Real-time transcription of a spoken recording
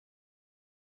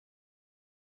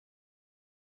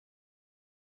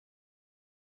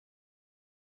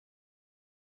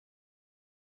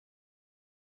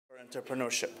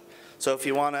entrepreneurship. So if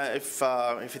you wanna, if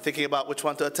you're thinking about which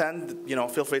one to attend,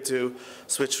 feel free to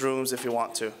switch rooms if you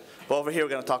want to. But over here,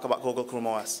 we're going to talk about Google Chrome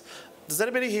OS. Does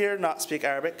anybody here not speak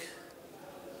Arabic?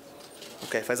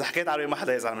 Okay, فإذا حكيت عربي ما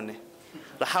حدا يزعل مني.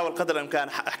 رح أحاول قدر الإمكان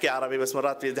أحكي عربي بس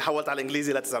مرات إذا حولت على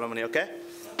الإنجليزي لا تزعلوا مني، أوكي؟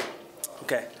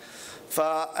 أوكي.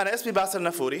 فأنا اسمي باسل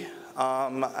نافوري.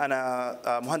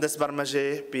 أنا مهندس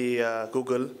برمجة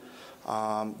بجوجل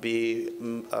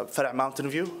بفرع ماونتن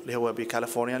فيو اللي هو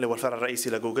بكاليفورنيا اللي هو الفرع الرئيسي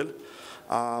لجوجل.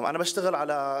 أنا بشتغل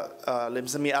على اللي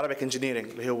بنسميه Arabic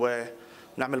Engineering اللي هو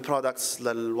نعمل برودكتس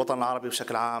للوطن العربي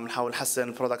بشكل عام، نحاول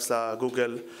نحسن برودكتس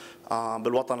لجوجل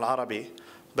بالوطن العربي.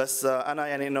 بس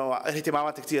أنا إنه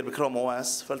اهتمامات كتير بكروم او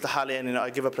اس، فقلت حالي إنه I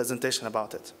give a presentation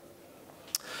about it.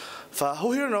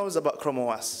 who here knows about Chrome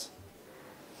OS?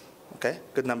 Okay,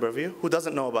 good number of you. Who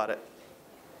doesn't know about it?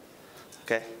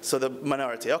 Okay, so the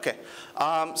minority. Okay,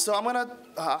 so I'm gonna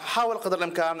حاول قدر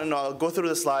الإمكان إنه go through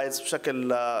the slides بشكل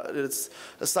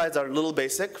the slides are a little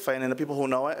basic. فإن the people who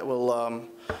know it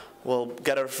will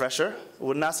get a refresher.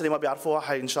 والناس اللي ما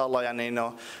بيعرفوها إن شاء الله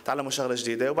إنه تعلموا شغلة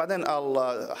جديدة. وبعدين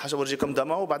حورجيكم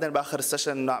دemo، وبعدين بآخر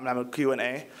السيشن نعمل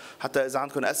Q&A حتى إذا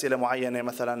عندكم أسئلة معينة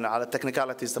مثلا على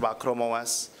التكنيكاليتيز تبع كروم او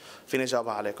اس فيني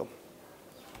جاوبها عليكم.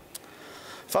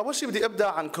 فأول شيء بدي أبدأ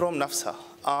عن كروم نفسها.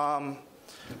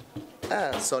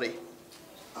 سوري.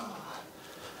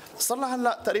 صرنا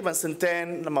هلا تقريبا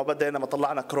سنتين لما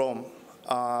طلعنا كروم.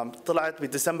 طلعت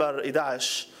بديسمبر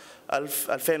 11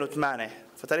 2008،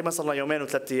 فتقريبا صرنا يومين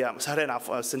وثلاث ايام، شهرين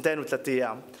عفوا، سنتين وثلاث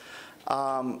ايام.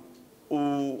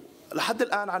 ولحد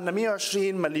الان عندنا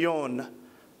 120 مليون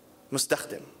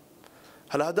مستخدم.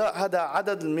 هلا هذا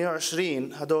عدد ال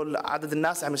 120 هدول عدد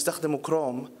الناس عم يستخدموا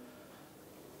كروم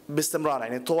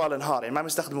باستمرار، طوال النهار، ما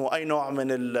بيستخدموا اي نوع من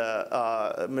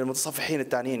المتصفحين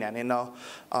الثانيين، انه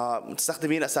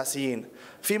مستخدمين اساسيين.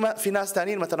 في ناس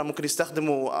ثانيين مثلا ممكن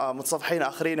يستخدموا متصفحين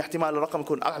اخرين، احتمال الرقم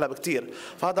يكون اعلى بكثير،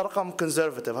 فهذا رقم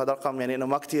كونزرفتيف، هذا رقم انه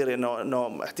ما كثير،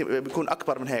 انه بيكون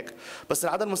اكبر من هيك. بس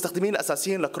عدد المستخدمين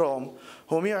الاساسيين لكروم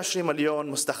هو 120 مليون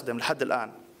مستخدم لحد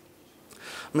الان.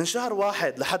 من شهر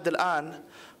واحد لحد الان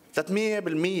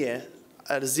 300%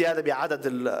 الزيادة بعدد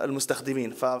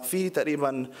المستخدمين، ففي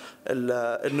تقريبا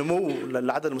النمو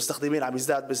لعدد المستخدمين عم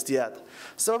يزداد بازدياد.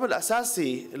 السبب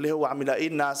الأساسي اللي هو عم يلاقيه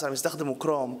الناس عم يستخدموا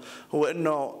كروم هو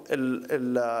إنه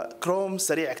الكروم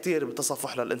سريع كتير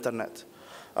بالتصفح للإنترنت.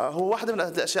 هو واحدة من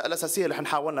الأشياء الأساسية اللي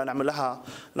حاولنا نعملها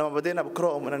لما بدينا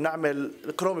بكروم، إنه نعمل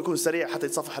الكروم يكون سريع حتى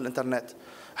يتصفح الإنترنت.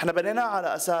 احنا بنيناه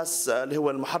على أساس اللي هو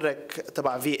المحرك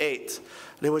تبع V8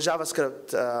 اللي هو جافا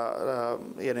سكريبت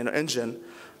انجن.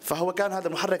 فهو كان هذا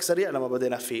المحرك سريع لما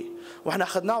بدينا فيه، واحنا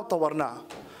اخذناه وطورناه،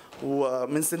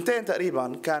 ومن سنتين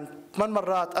تقريبا كان 8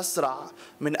 مرات اسرع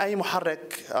من اي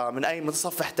محرك من اي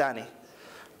متصفح ثاني.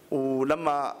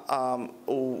 ولما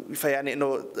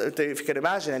انه انت فيك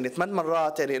imagine 8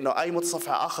 مرات، انه اي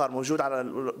متصفح اخر موجود على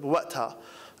بوقتها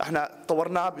احنا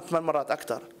طورناه ب8 مرات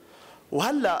اكثر.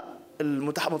 وهلا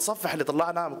المتصفح اللي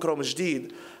طلعناه بكروم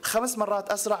جديد 5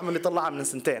 مرات اسرع من اللي طلعه من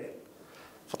سنتين.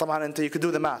 فطبعا انت you could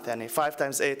do the math، 5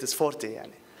 times 8 is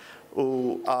 40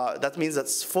 that means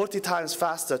that's 40 times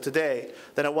faster today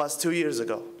than it was 2 years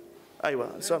ago.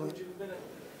 ايوه شو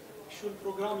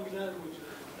البروجرامينج لانجويج؟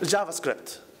 الجافا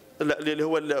سكريبت اللي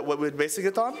هو what we're basing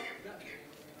it on.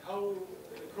 How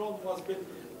Chrome was built.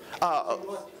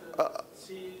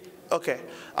 Okay.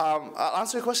 I'll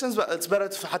answer your questions, but it's better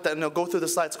to حتى إنه go through the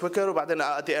slides quicker وبعدين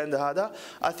at the end هذا.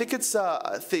 I think it's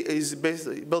is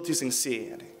built using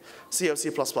C C or C++.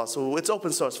 So it's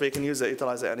open source, so you can use it,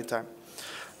 utilize it anytime.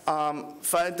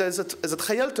 فأنت إذا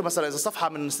تخيلتوا مثلا إذا صفحة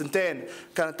من سنتين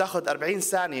كانت تأخذ 40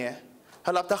 ثانية،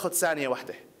 هلا بتأخذ ثانية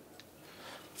واحدة.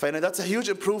 فإن that's a huge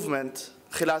improvement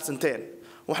خلال سنتين.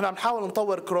 وإحنا عم نحاول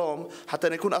نطور كروم حتى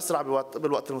يكون أسرع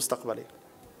بالوقت المستقبلي.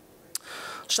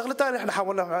 الشغله الثانيه اللي احنا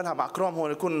حاولنا نعملها مع كروم هو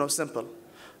يكون انه سمبل.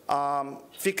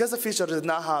 في كذا فيتشر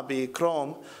زدناها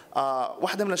بكروم.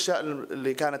 واحده من الاشياء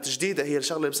اللي كانت جديده هي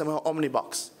الشغله اللي بسموها اومني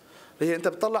بوكس، اللي هي انت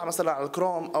بتطلع مثلا على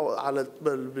الكروم او على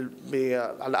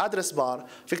الادرس بار،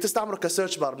 فيك تستعمله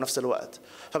كسيرش بار بنفس الوقت.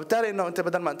 فبالتالي انه انت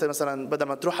بدل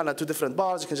ما تروح على two different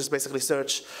bars you can just basically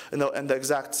search in the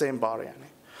exact same bar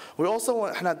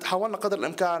احنا حاولنا قدر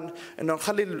الامكان انه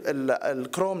نخلي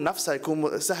الكروم نفسها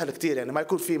يكون سهل كثير، ما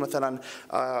يكون في مثلا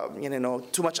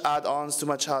too much add-ons too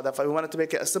much هذا. we wanted to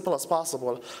make it as simple as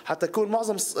possible حتى يكون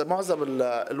معظم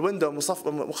الويندو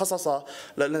مخصصه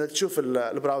لانك تشوف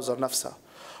البراوزر نفسها.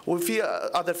 وفي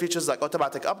other features like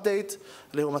automatic update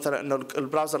اللي هو مثلا انه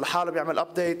البراوزر لحاله بيعمل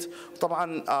update.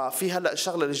 وطبعا في هلا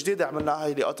الشغله الجديده عملناها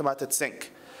هي automated sync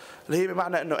اللي هي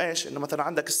بمعنى انه ايش؟ انه مثلا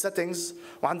عندك السيتنجز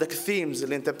وعندك الثيمز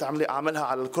اللي انت عاملها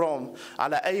على الكروم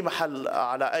على اي محل،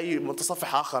 على اي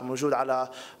متصفح اخر موجود على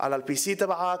البي سي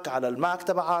تبعك، على الماك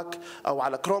تبعك، او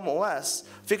على كروم او اس.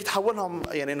 فيك تحولهم،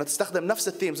 يعني انه تستخدم نفس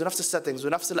الثيمز ونفس السيتنجز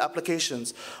ونفس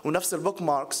الابلكيشنز ونفس البوك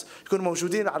ماركس يكونوا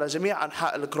موجودين على جميع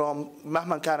انحاء الكروم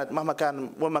مهما كان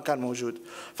وين ما كان موجود.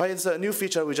 فهي new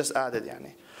feature we just added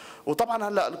يعني. وطبعا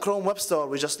هلا الكروم ويب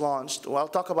ستور we just launched, well, I'll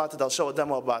talk about it, I'll show a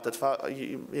demo about it,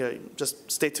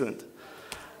 just stay tuned.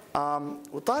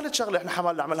 وثالث شغله احنا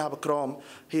حاولنا نعملها بكروم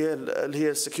هي اللي هي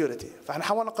السكيورتي. فاحنا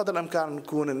حاولنا قدر الامكان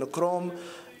نكون انه كروم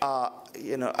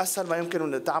اسهل ما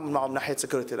يمكن التعامل معه من ناحيه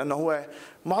سكيورتي، لانه هو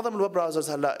معظم الويب براوزرز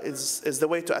هلا is the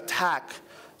way to attack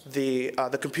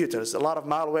the computers. A lot of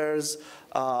malwares,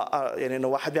 يعني انه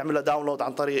واحد بيعمل له داونلود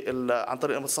عن طريق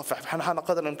المتصفح. فاحنا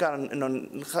قدر الامكان انه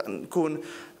نكون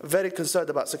very concerned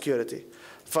about security.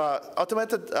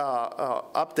 Automated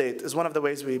update is one of the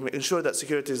ways we ensure that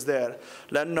security is there.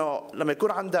 لأنه لما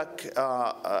يكون عندك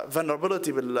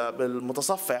vulnerability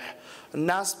بالمتصفح،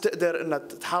 الناس بتقدر إنها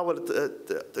تحاول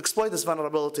exploit this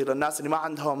vulnerability للناس اللي ما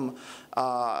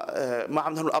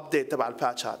عندهم الابديت تبع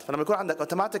الباتشات. فلما يكون عندك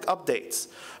automatic updates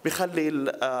بيخلي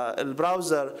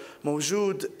البراوزر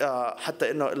موجود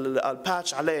حتى إنه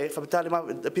الباتش عليه، فبالتالي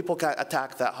ما people can't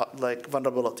attack that like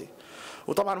vulnerability.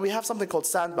 وطبعا we have something called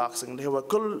sandboxing اللي هو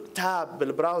كل تاب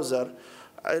بالبراوزر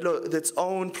له its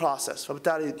own process.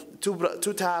 فبالتالي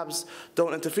two tabs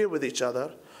don't interfere with each other.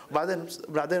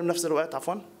 وبعدين بنفس الوقت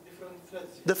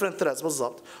different threads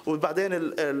بالضبط.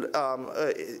 وبعدين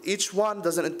each one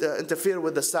doesn't interfere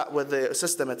with the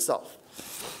system itself.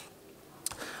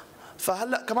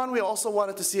 فهلا كمان we also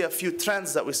wanted to see a few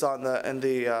trends that we saw in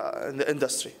the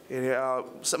industry. يعني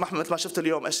مثل ما شفت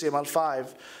اليوم HTML5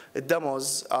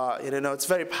 الديموز, it's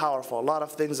very powerful. A lot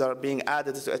of things are being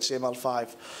added to HTML5.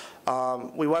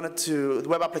 We wanted to, the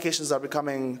web applications are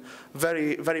becoming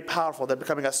very, very powerful. They're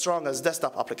becoming as strong as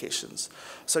desktop applications.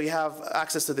 So you have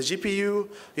access to the GPU,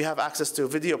 you have access to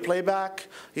video playback,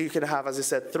 you can have, as I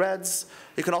said, threads.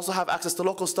 You can also have access to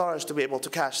local storage to be able to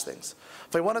cache things.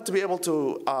 If we wanted to be able to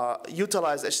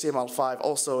utilize HTML5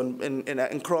 also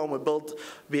in Chrome,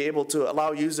 be able to allow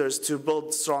users to build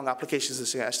strong applications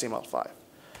using HTML5.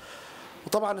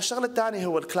 وطبعا الشغله الثانيه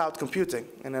هو الكلاود كومبيوتنج.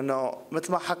 يعني انه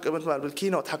مثل ما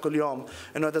بالكينوت حكوا اليوم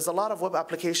انه there's a lot of web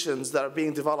applications that are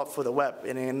being developed for the web.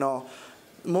 يعني انه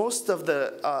most of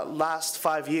the last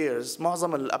 5 years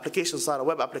معظم الابلكيشنز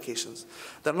صاروا web applications.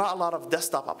 There are not a lot of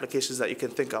desktop applications that you can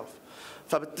think of.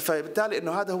 فبالتالي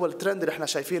انه هذا هو الترند اللي احنا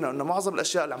شايفينه، انه معظم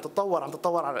الاشياء اللي عم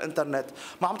تتطور على الانترنت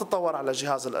ما عم تتطور على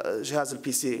جهاز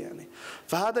البي سي يعني.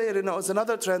 فهذا يعني is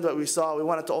another trend that we saw we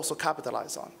wanted to also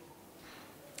capitalize on.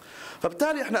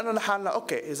 فبالتالي احنا قلنا لحالنا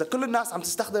اوكي، اذا كل الناس عم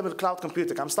تستخدم الكلاود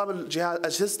كومبيوتنج، عم تستعمل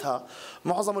اجهزتها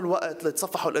معظم الوقت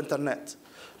ليتصفحوا الانترنت،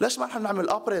 ليش ما احنا نعمل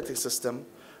اوبريتنج سيستم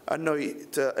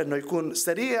انه يكون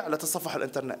سريع لتصفح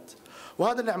الانترنت؟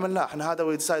 وهذا اللي عملناه احنا.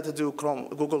 هذا we decided to do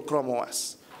Google Chrome OS.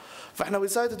 فاحنا we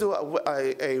decided to do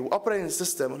a operating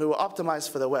system اللي هو optimized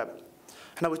for the web.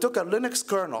 احنا we took a Linux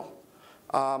kernel,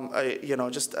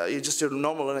 just your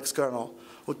normal Linux kernel.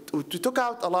 We took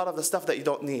out a lot of the stuff that you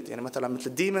don't need. يعني مثلا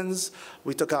مثل daemons,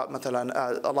 we took out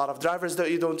مثلا a lot of drivers that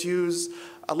you don't use,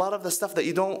 a lot of the stuff that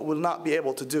you will not be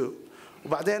able to do.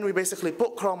 وبعدين we basically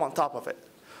put Chrome on top of it.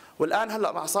 والآن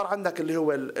هلا ما صار عندك اللي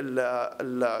هو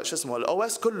شو اسمه ال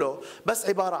OS كله بس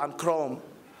عبارة عن Chrome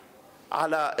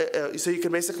على so you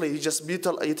can basically just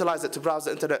utilize it to browse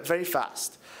the internet very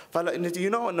fast. فهلا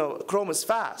انه Chrome is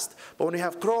fast, but when you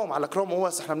have Chrome على Chrome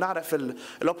OS احنا بنعرف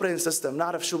الاوبريتنج سيستم،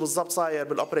 بنعرف شو بالضبط صاير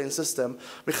بالاوبريتنج سيستم،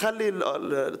 بيخلي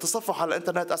التصفح على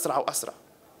الانترنت اسرع واسرع.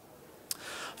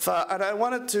 فانا I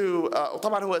wanted to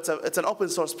وطبعا هو it's an open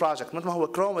source project. مثل ما هو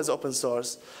Chrome is open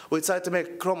source, we decided to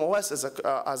make Chrome OS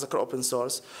as a open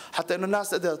source حتى انه الناس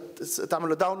تقدر تعمل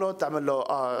له داونلود، تعمل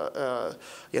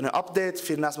له update.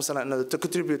 في الناس مثلا انه to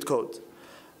contribute code.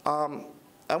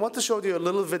 I want to show you a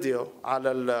little video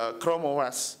على Chrome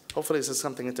OS. Hopefully this is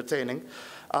something entertaining.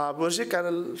 بورجيك عن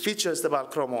الفيتشرز تبع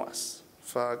Chrome OS.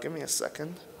 Give me a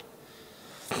second.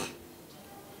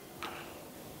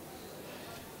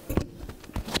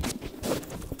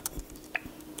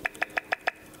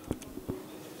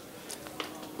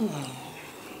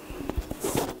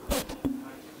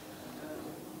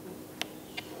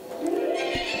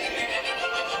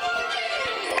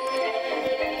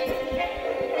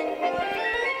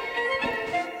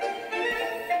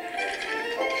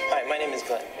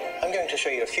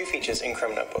 Features in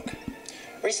Chrome Notebook.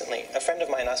 Recently, a friend of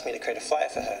mine asked me to create a flyer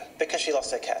for her because she lost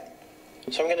her cat.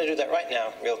 So I'm going to do that right now,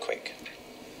 real quick.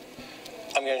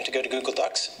 I'm going to go to Google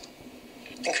Docs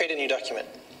and create a new document.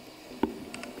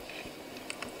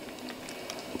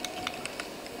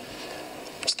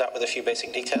 start with a few basic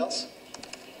details.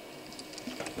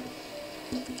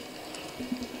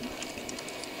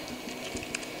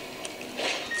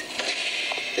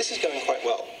 This is going quite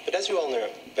well, but as you all know,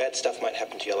 bad stuff might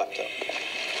happen to your laptop.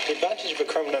 The advantage of a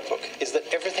Chrome notebook is that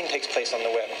everything takes place on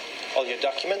the web. All your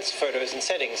documents, photos, and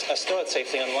settings are stored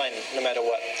safely online no matter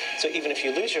what. So even if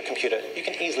you lose your computer, you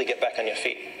can easily get back on your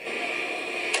feet.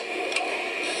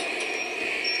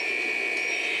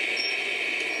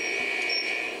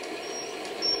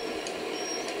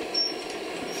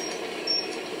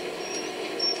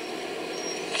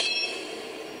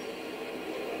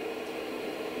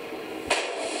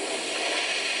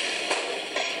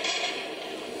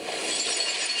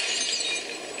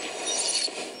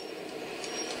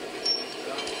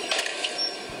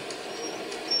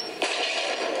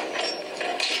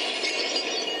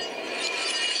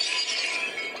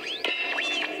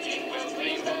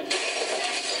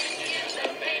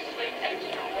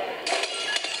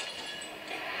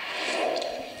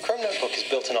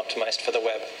 Built and optimized for the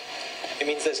web. It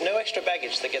means there's no extra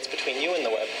baggage that gets between you and the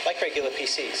web, like regular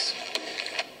PCs.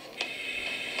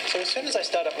 So as soon as I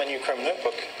start up my new Chrome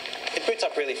notebook, it boots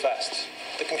up really fast.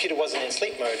 The computer wasn't in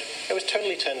sleep mode, it was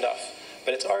totally turned off,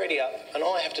 but it's already up, and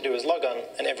all I have to do is log on,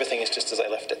 and everything is just as I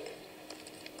left it.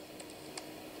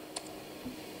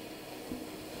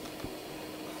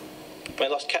 My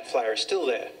lost cat flyer is still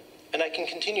there, and I can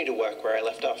continue to work where I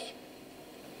left off.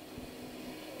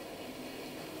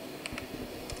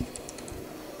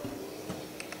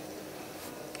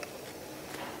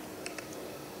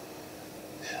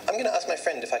 I'm going to ask my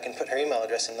friend if I can put her email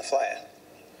address in the flyer.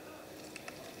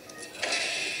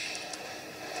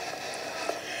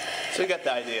 So you get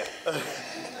the idea.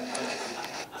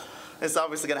 It's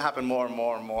obviously going to happen more and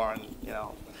more and more, and you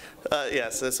know,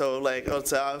 yes. So like,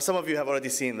 some of you have already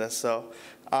seen this. So,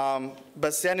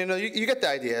 but you know, you get the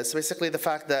idea. It's basically the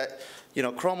fact that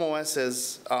Chrome OS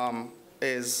is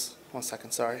 1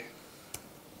 second, sorry.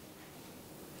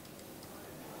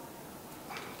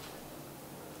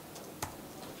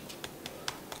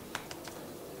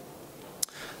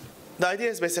 The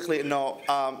idea is basically,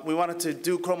 we wanted to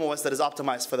do Chrome OS that is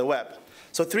optimized for the web.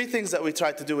 So 3 things that we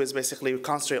tried to do is basically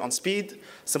concentrate on speed,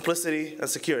 simplicity, and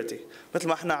security. مثل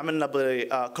ما احنا عملنا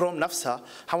بكروم نفسها،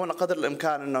 حاولنا قدر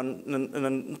الامكان انه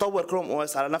نطور كروم او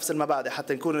اس على نفس المبادئ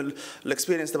حتى يكون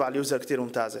الاكسبيرينس تبع اليوزر كثير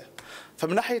ممتازه.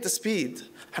 فمن ناحيه السبيد،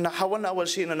 احنا حاولنا اول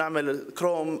شيء انه نعمل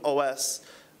كروم او اس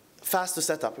fast to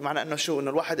set up، بمعنى انه شو، انه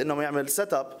الواحد انه يعمل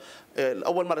سيت اب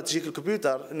اول مره تجيك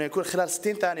الكمبيوتر انه يكون خلال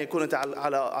 60 ثانيه يكون انت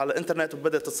على الانترنت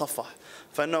وبدات تتصفح.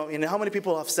 فانه يعني how many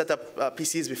people have set up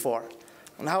PCs before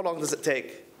and how long does it take?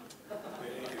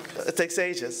 It takes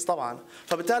ages طبعا.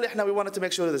 فبالتالي احنا we wanted to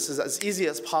make sure this is as easy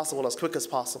as possible, as quick as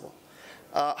possible.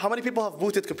 How many people have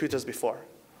booted computers before?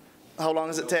 How long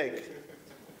does it take?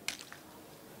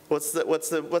 What's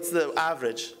the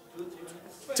average?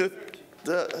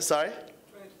 Sorry?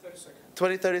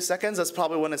 20-30 seconds, that's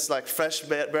probably when it's like fresh,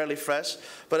 barely fresh.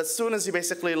 But as soon as you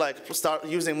basically like start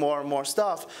using more and more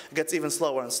stuff, it gets even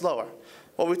slower and slower.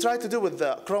 What we try to do with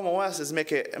the Chrome OS is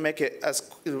make it as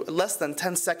less than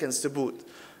 10 seconds to boot.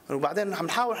 وبعدين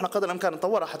هنحاول احنا قدر الامكان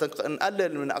نطورها حتى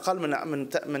نقلل من اقل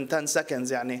من 10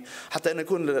 seconds يعني حتى انه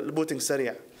يكون البوتنج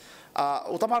سريع.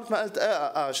 وطبعا مثل ما قلت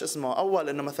شو اسمه اول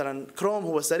انه مثلا كروم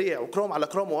هو سريع، وكروم على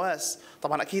كروم او اس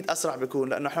طبعا اكيد اسرع بيكون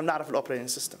لانه احنا بنعرف الاوبريتنج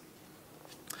سيستم.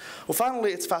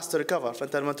 وفاينلي اتس فاست تو ريكفر،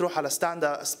 فانت لما تروح على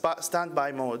ستاند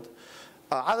باي مود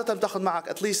عادة بتاخذ معك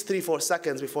at least 3-4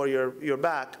 seconds before you're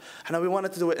back. احنا we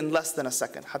wanted to do it in less than a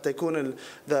second حتى يكون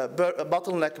the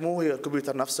bottleneck مو هي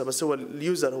الكمبيوتر نفسه بس هو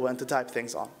اليوزر هو انت type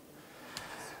things on.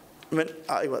 من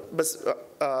ايوه بس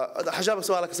حجاوبك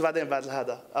سؤالك بس بعدين بعد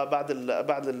هذا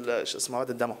بعد شو اسمه بعد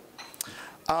الدمو.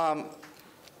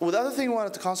 The other thing we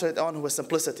wanted to concentrate on was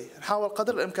simplicity. نحاول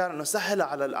قدر الامكان انه نسهلها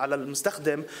على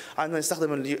المستخدم انه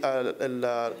يستخدم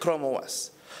الكروم او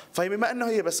اس. فبما انه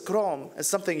هي بس كروم is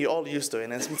something you all used to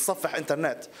يعني متصفح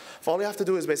انترنت. All you have to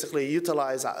do is basically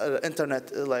utilize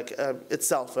internet like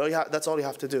itself. That's all you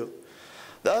have to do.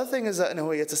 The other thing is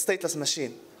انه هي it's a stateless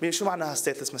machine. شو معناها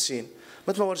stateless machine؟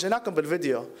 مثل ما ورجيناكم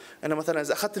بالفيديو انه مثلا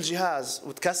اذا اخذت الجهاز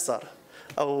وتكسر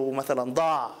او مثلا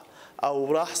ضاع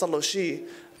او راح صار له شيء،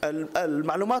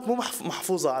 المعلومات مو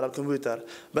محفوظة على الكمبيوتر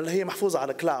بل هي محفوظة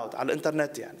على كلاود، على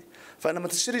الانترنت يعني. فلما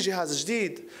تشتري جهاز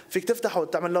جديد فيك تفتحه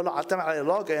وتعمل عليه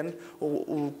لوج ان،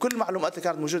 وكل المعلومات اللي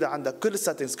كانت موجودة عندك، كل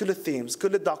السيتنجز، كل الثيمز،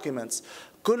 كل الدوكيومنتس،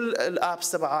 كل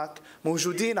الابس تبعك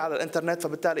موجودين على الانترنت،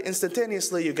 فبالتالي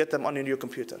instantaneously you get them on your new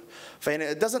computer.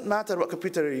 فيعني it doesn't matter what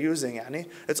computer you're using يعني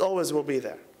it always will be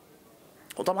there.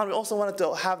 وطبعا we also wanted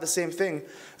to have the same thing,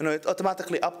 it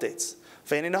automatically updates.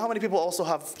 فيعني you know how many people also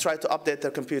have tried to update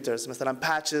their computers مثلا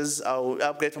patches أو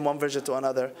upgrade from one version to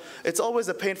another. It's always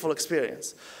a painful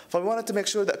experience. But we wanted to make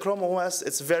sure that Chrome OS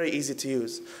it's very easy to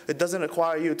use. It doesn't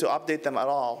require you to update them at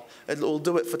all. It will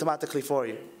do it automatically for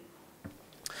you.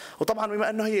 وطبعا بما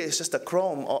انه هي it's just a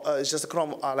Chrome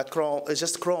على Chrome it's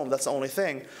just Chrome that's the only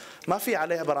thing ما في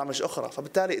عليها برامج اخرى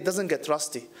فبالتالي it doesn't get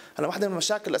rusty. هلا واحدة من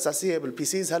المشاكل الاساسية بالبي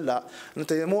سيز هلا انه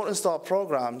the more installed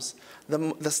programs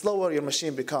the slower your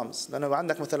machine becomes. لانه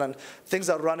عندك مثلا things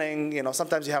are running you know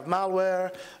sometimes you have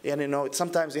malware يعني you know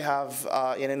sometimes you have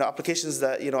يعني you know applications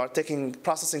that you know are taking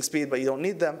processing speed but you don't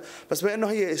need them. بس بما انه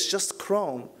هي it's just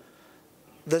Chrome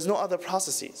there's no other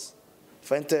processes.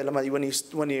 فأنت لما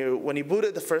when you boot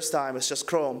it the first time it's just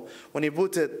Chrome. When you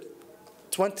boot it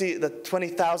the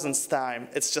 20,000th time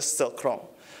it's just still Chrome.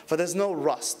 But there's no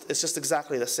rust. It's just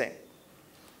exactly the same.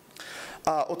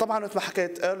 وطبعا مثل ما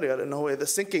حكيت earlier إنه هو the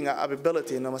syncing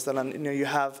ability إنه مثلا إنه you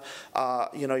have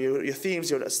you know your themes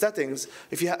your settings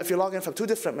if you log in from two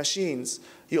different machines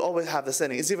you always have the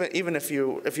settings even if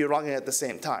you're logging at the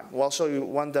same time. Well, I'll show you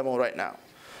one demo right now.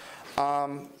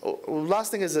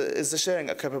 Last thing is the sharing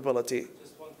capability.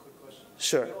 Just one quick question.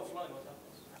 Sure. Offline, what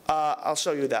happens? I'll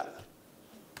show you that.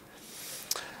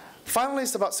 Finally,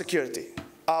 it's about security.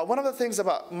 One of the things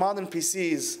about modern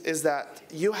PCs is that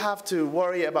you have to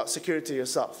worry about security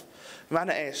yourself.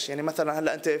 بمعنى ايش؟ يعني مثلا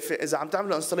هلا انت اذا عم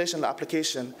تعملوا installation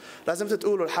لapplication لازم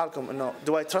تقولوا لحالكم انه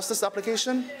do I trust this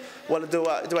application ولا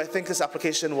do I think this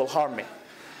application will harm me.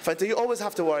 فانت you always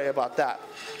have to worry about that.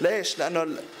 ليش؟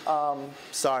 لانه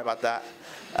sorry about that.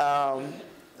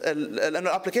 لانه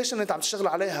الابلكيشن اللي انت عم تشتغل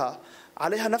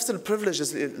عليها نفس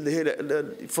البريفليجز اللي هي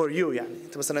for you يعني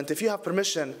انت مثلا انت if you have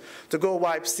permission to go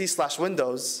wipe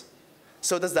C/Windows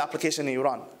so does the application you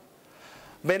run.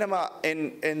 بينما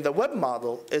in the web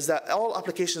model is that all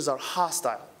applications are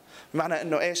hostile. بمعنى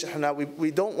انه ايش احنا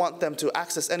we don't want them to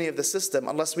access any of the system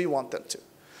unless we want them to.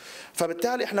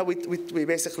 فبالتالي احنا we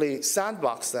basically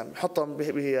sandbox them نحطهم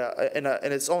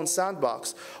in its own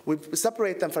sandbox. We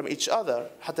separate them from each other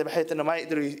حتى بحيث انه ما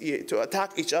يقدروا to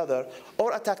attack each other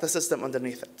or attack the system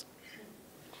underneath it.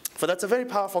 So that's a very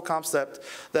powerful concept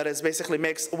that is basically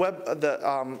makes web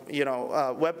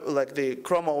web like the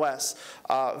Chrome OS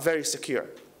very secure.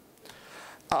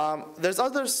 There's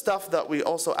other stuff that we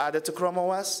also added to Chrome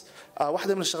OS.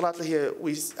 واحدة من الشغلات اللي هي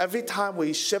every time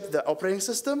we ship the operating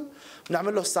system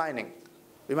بنعمل له signing.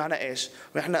 بمعنى إيش؟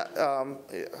 إحنا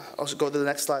I'll go to the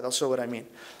next slide. I'll show what I mean.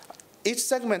 Each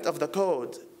segment of the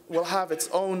code will have its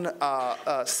own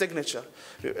signature.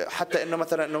 حتى إنه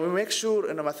مثلا إنه we make sure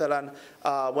إنه مثلا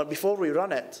before we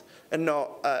run it إنه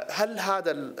هل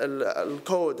هذا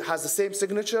الcode has the same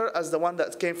signature as the one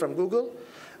that came from Google,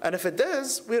 and if it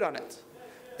does we run it.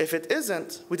 If it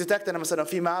isn't we detect إنه مثلا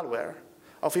في malware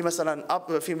أو في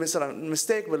مثلا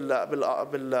mistake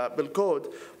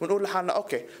بالكود ونقول لحالنا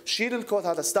أوكي شيل الكود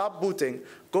هذا stop booting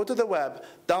go to the web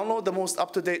download the most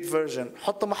up-to-date version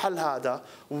حطه محل هذا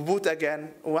boot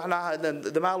again وإحنا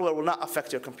the malware will not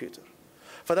affect your computer.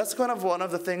 So that's kind of one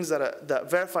of the things that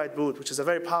verified boot, which is a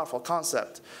very powerful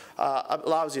concept,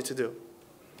 allows you to do.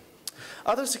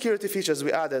 Other security features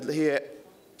we added here.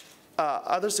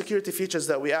 Other security features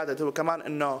that we added were كمان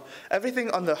إنه everything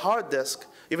on the hard disk,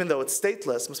 even though it's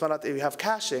stateless, مثلا if you have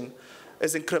caching,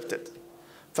 is encrypted.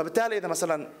 فبالتالي إذا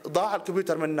مثلا ضاع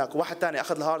الكمبيوتر منك وواحد تاني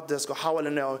أخذ الهارد ديسك وحاول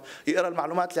إنه يقرأ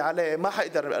المعلومات اللي عليه ما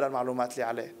حيقدر يقرأ المعلومات اللي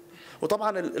عليه.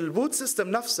 وطبعا البوت سيستم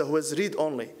نفسه هو read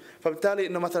only. فبالتالي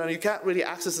إنه مثلا you can't really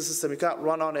access the system, you can't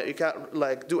run on it, you can't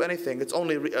like do anything. It's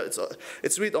only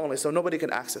it's read only, so nobody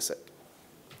can access it.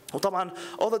 وطبعا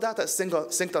all the data is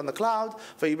synced on the cloud,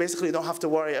 so you basically don't have to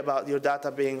worry about your data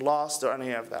being lost or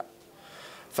any of that.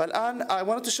 فالآن I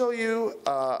wanted to show you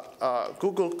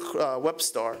Google Web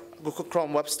Store, Google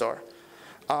Chrome Web Store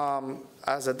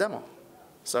as a demo.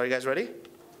 So are you guys ready?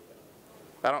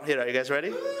 I don't hear it. Are you guys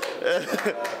ready?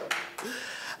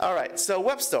 All right. So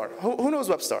Web Store. Who knows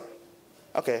Web Store?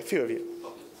 Okay, a few of you.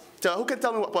 So who can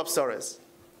tell me what Web Store is?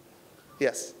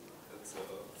 Yes. It's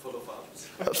full of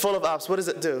apps. Full of apps. What does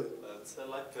it do? It's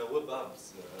like a web apps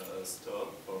store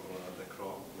for the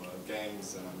Chrome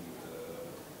games and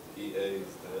EA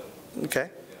is there. Okay.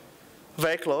 Yeah.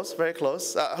 Very close. Very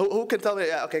close. Who can tell me?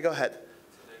 Yeah. Okay. Go ahead. It's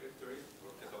a directory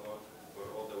or catalog for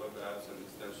all the web apps and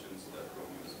extensions that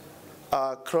Chrome uses.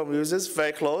 Chrome uses.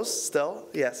 Very close. Still.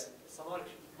 Yes. It's a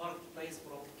marketplace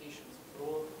for applications, for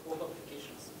all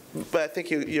applications. But I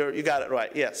think you got it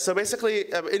right. Yes. So basically,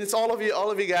 it's all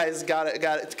of you guys got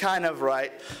it kind of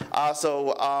right.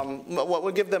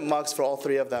 We'll give them mugs for all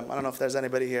three of them. I don't know if there's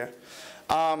anybody here.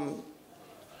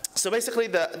 So basically,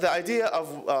 the idea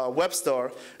of Web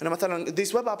Store, and مثلا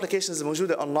these web applications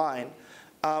موجودة online,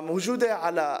 موجودة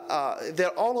على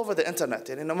they're all over the internet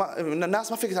يعني إنه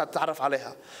الناس ما فيك تتعرف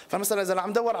عليها. فمثلا إذا أنا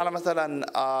عم دور على مثلا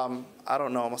I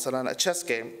don't know مثلا a chess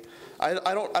game I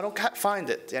can't find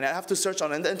it يعني I have to search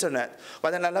on the internet.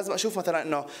 وبعدين أنا لازم أشوف مثلا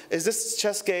إنه is this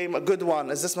chess game a good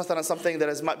one? Is this مثلا something that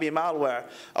is might be malware?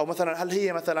 أو مثلا هل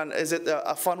هي مثلا is it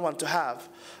a fun one to have?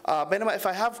 بينما if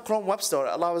I have Chrome Web Store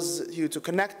it allows you to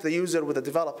connect the user with the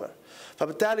developer.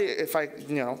 فبالتالي if I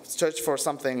search for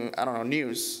something I don't know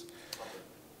news.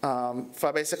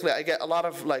 Basically I get a lot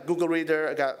of like Google Reader,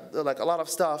 I got like a lot of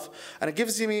stuff, and it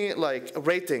gives me like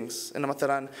ratings. And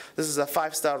مثلا this is a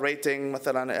 5-star rating.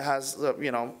 مثلا it has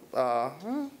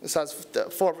it has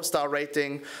 4-star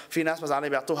rating. في ناس مثلا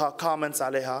بيعطوها comments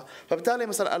عليها. فبالتالي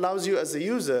مثلا allows you as a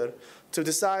user to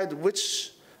decide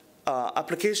which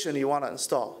application you want to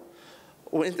install.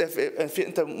 وانت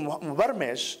انت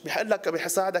مبرمج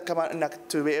بيساعدك كمان انك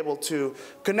to be able to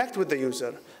connect with the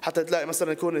user حتى تلاقي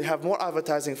مثلا يكون you have more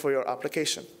advertising for your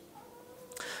application.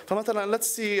 فمثلا let's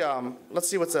see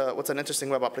what's an interesting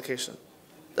web application.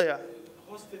 Yeah.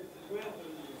 Hosted web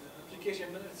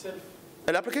application itself.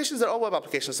 The applications are all web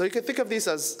applications, so you can think of these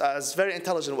as very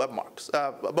intelligent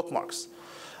bookmarks.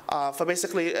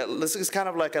 Basically, this is kind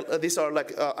of like these are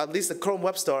like at least the Chrome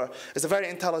Web Store is a very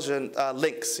intelligent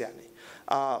links يعني.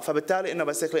 فبالتالي إنه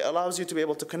basically allows you to be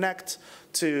able to connect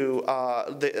to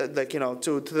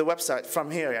to the website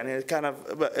from here يعني kind of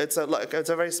it's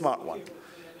a very smart one.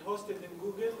 Hosted in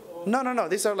Google or No.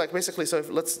 These are like basically so.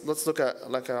 Let's look at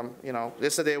like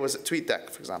yesterday was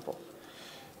TweetDeck for example.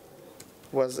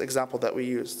 Was example that we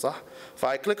used. صح? If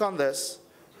I click on this,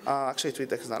 actually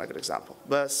TweetDeck is not a good example.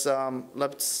 But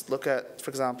let's look at, for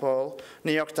example,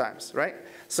 New York Times, right?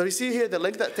 So you see here the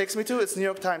link that takes me to it's New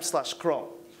York Times/Chrome.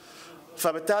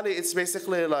 فبالتالي it's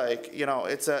basically like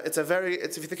it's a very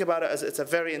if you think about it as it's a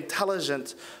very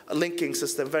intelligent linking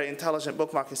system, very intelligent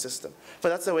bookmarking system. But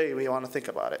that's the way we want to think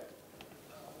about it.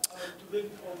 to build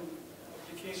on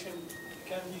application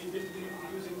can be built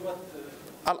using what?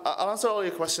 I'll answer all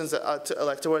your questions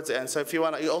towards the end. So if you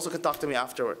want, you also can talk to me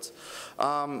afterwards.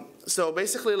 So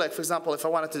basically, like for example, if I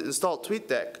wanted to install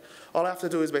TweetDeck, all I have to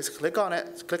do is basically click on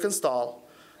it, click install,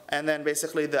 and then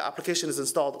basically the application is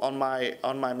installed on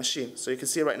my machine. So you can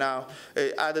see right now,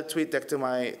 it added TweetDeck to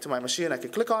my machine. I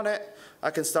can click on it. I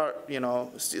can start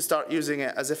using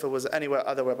it as if it was any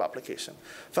other web application.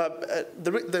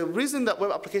 The reason that web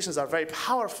applications are very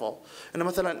powerful, and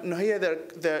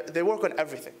they work on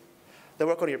everything. They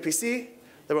work on your PC,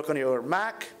 they work on your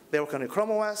Mac, they work on your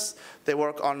Chrome OS, they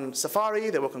work on Safari,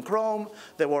 they work on Chrome,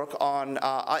 they work on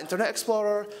Internet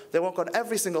Explorer, they work on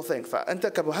every single thing. فأنت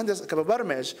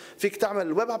كمبرمج فيك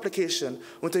تعمل web application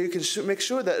وأنت you can make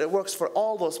sure that it works for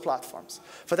all those platforms.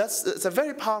 It's a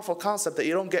very powerful concept that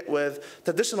you don't get with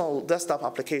traditional desktop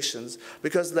applications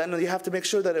because then you have to make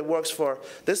sure that it works for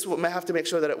this. May have to make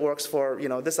sure that it works for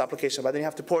this application, but then you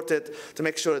have to port it to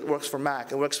make sure it works for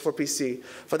Mac, it works for PC.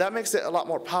 That makes it a lot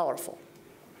more powerful.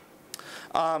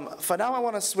 For now, I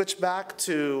want to switch back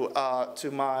to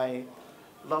my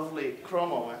lovely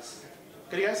Chrome OS.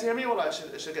 Can you guys hear me, or I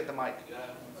should get the mic?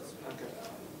 Okay.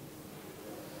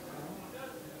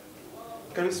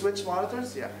 Can we switch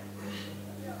monitors? Yeah.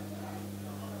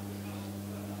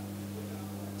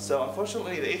 So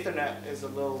unfortunately, the Ethernet is a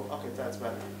little. Okay, that's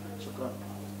better.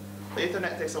 The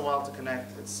Ethernet takes a while to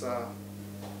connect. It's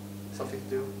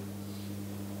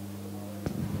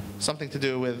something to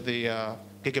do with the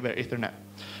gigabit Ethernet.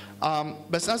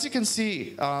 But as you can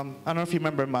see, I don't know if you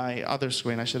remember my other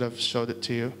screen. I should have showed it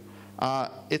to you.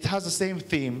 It has the same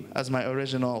theme as my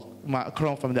original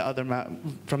Chrome from the other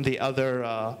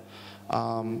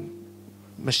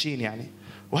machine. يعني.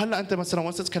 وهلا أنت مثلا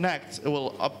once it's connect, it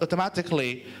will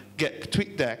automatically get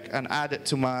TweetDeck and add it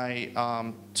to my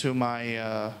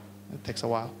it takes a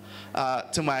while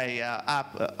to my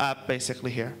app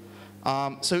basically here.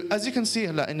 So as you can see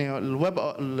هلا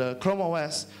إنه Chrome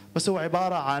OS بس هو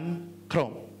عبارة عن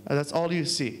Chrome. That's all you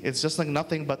see. It's just like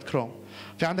nothing but Chrome.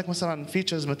 في عندك مثلا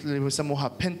features مثل اللي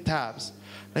بيسموها pinned tabs.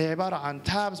 هي عبارة عن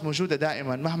tabs موجودة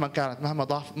دائما مهما كانت مهما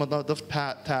ضفت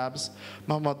tabs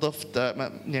مهما ضفت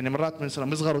يعني مرات مثلا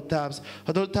بيصغروا الtabs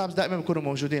هذول الtabs دائما بيكونوا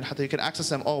موجودين حتى you can access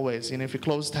them always. If you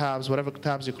close tabs, whatever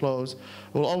tabs you close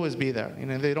will always be there.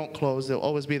 They don't close, they'll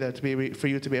always be there for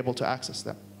you to be able to access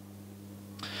them.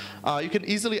 You can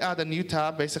easily add a new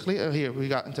tab basically. Here we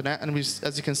got internet, and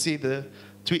as you can see the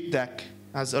TweetDeck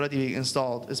has already been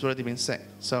installed. It's already been synced.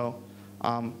 So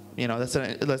you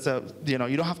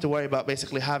don't have to worry about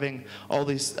basically having all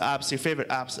these apps, your favorite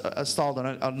apps, installed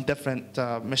on different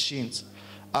machines.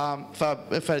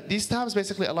 These tabs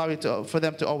basically allow you for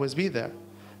them to always be there,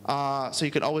 so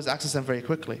you can always access them very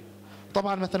quickly.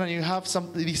 طبعا مثلا you have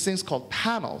these things called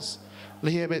panels.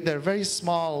 They're very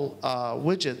small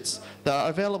widgets that are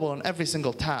available in every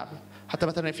single tab. حتى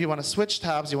مثلا if you want to switch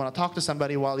tabs, you want to talk to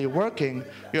somebody while you're working,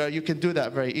 you can do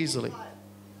that very easily.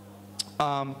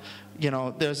 You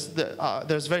know, there's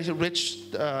very rich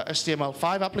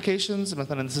HTML5 applications.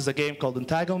 مثلا this is a game called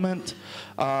Entanglement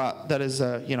that is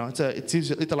you know, it's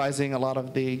utilizing a lot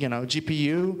of the GPU.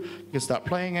 You can start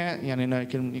playing it. You know,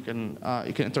 you can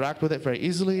interact with it very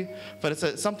easily. But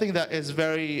it's something that is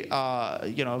very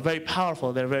very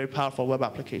powerful. They're very powerful web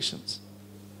applications.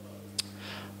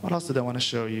 What else did I want to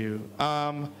show you?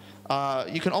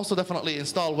 You can also definitely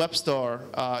install Web Store.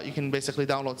 You can basically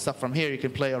download stuff from here. You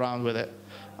can play around with it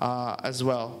as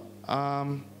well.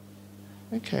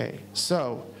 Okay,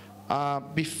 so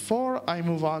before I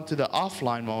move on to the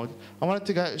offline mode, I wanted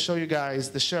to show you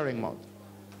guys the sharing mode.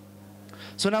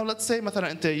 So now let's say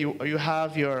مثلا you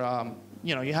have your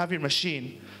you have your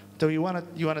machine. So you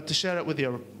wanted to share it with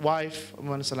your wife,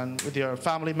 with your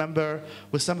family member,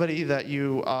 with somebody that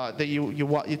you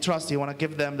trust. You want to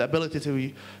give them the ability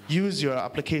to use your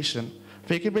application.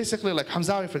 So you can basically, like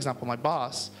Hamzawi, for example, my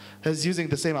boss, is using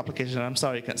the same application. I'm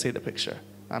sorry you can't see the picture.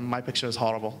 My picture is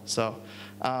horrible. So,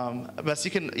 but you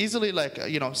can easily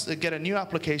get a new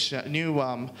application, a new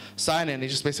sign-in. You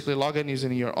just basically log in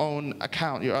using your own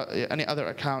account, any other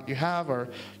account you have, or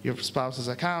your spouse's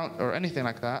account, or anything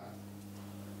like that.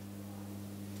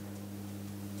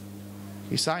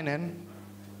 You sign in,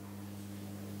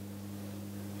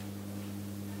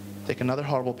 take another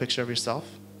horrible picture of yourself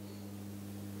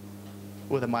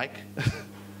with a mic,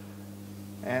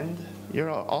 and you're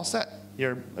all set.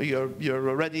 You're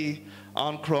already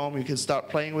on Chrome. You can start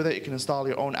playing with it. You can install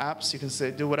your own apps. You can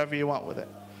do whatever you want with it.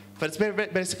 But it's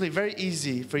basically very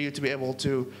easy for you to be able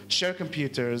to share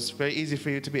computers. Very easy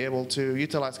for you to be able to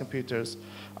utilize computers,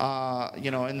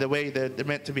 in the way that they're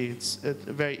meant to be. It's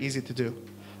very easy to do.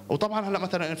 وطبعا هلا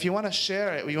مثلا if you want to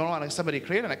share it, or you want somebody to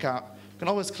create an account, you can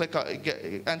always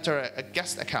enter a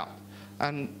guest account.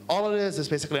 And all it is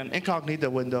basically an incognito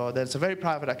window that's a very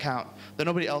private account that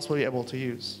nobody else will be able to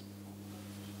use.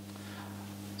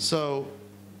 So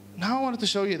now I wanted to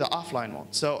show you the offline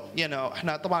mode. So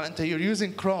احنا طبعا you're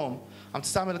using Chrome. عم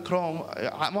تستعمل Chrome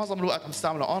معظم الوقت عم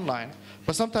تستعمله online.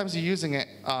 But sometimes you're using it,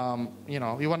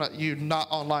 you're not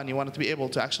online. You want it to be able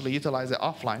to actually utilize it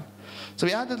offline. So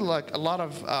we added like a lot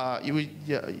of,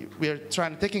 we are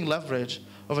taking leverage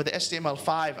over the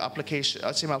HTML5 application,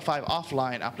 HTML5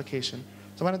 offline application.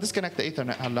 So I'm going to disconnect the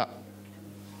Ethernet هلا.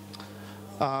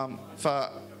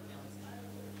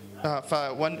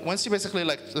 Once you basically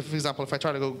for example, if I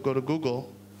try to go to google.com,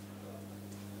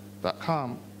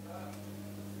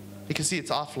 you can see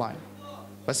it's offline.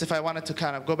 But if I wanted to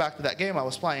kind of go back to that game I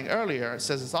was playing earlier, it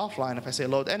says it's offline. If I say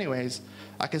load anyways,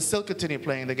 I can still continue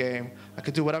playing the game. I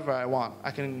can do whatever I want.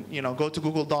 I can go to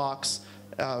Google Docs,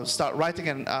 start writing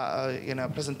a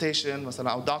presentation مثلا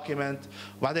أو document.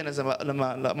 وبعدين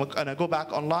لما go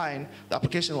back online, the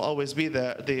application will always be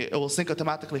there. It will sync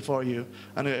automatically for you,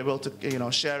 and you're able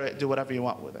to share it, do whatever you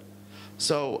want with it.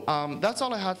 So that's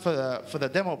all I had for the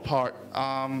demo part.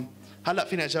 هلا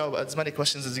فينا نجاوب as many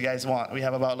questions as you guys want. We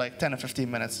have about like 10 or 15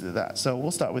 minutes to do that. So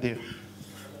we'll start with you.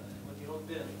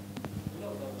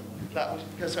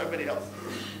 Because everybody else.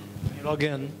 When you log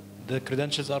in, the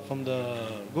credentials are from the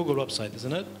Google website,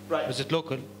 isn't it? Right. Is it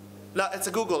local? No, it's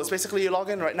a Google. It's basically you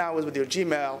log in right now with your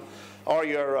Gmail or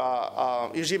your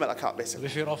Gmail account, basically.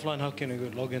 If you're offline, how can you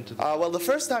log into this? Well, the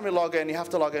first time you log in, you have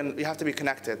to be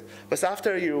connected. But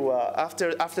after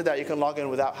that, you can log in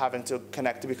without having to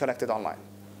to be connected online.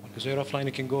 Because you're offline,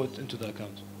 you can go into the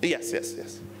account. Yes.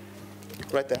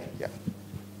 Right there, yeah.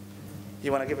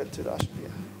 You want to give it to Dash? Yeah.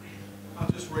 I'll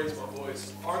just raise my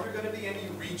voice. Are there going to be any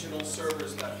regional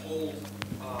servers that hold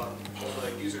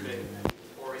the user data?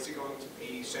 Or is it going to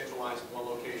be centralized in one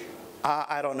location?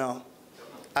 I don't know.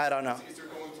 I don't know. Is there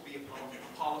going to be a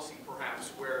policy,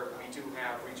 perhaps, where we do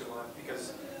have regional?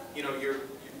 Because,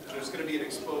 there's going to be an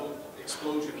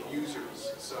explosion of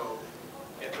users. So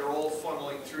if they're all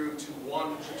funneling through to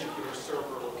one particular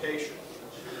server location.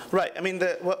 Right. I mean,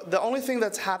 the only thing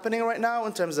that's happening right now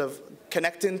in terms of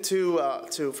connecting to,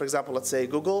 for example, let's say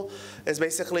Google, is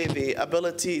basically the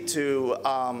ability to,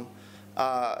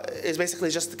 is basically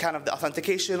just kind of the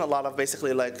authentication, a lot of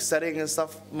basically like setting and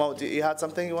stuff. Mo, you had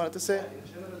something you wanted to say? In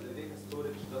general, the data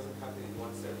storage doesn't happen in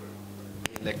one server.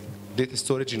 Like data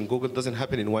storage in Google doesn't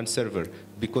happen in one server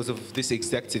because of this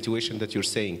exact situation that you're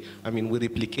saying. I mean, we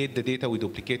replicate the data, we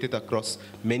duplicate it across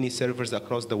many servers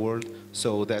across the world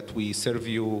so that we serve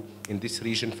you in this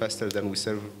region faster than we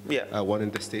serve one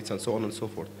in the States and so on and so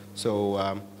forth.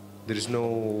 So there is no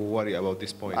worry about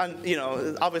this point.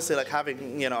 And obviously, like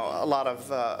having a lot of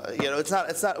it's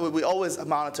not. We always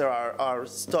monitor our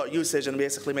store usage and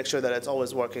basically make sure that it's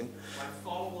always working. My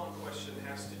follow-on question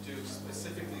has to do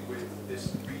specifically with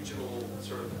this regional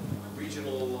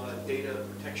data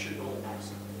protection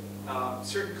norms.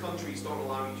 Certain countries don't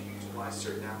allow you to utilize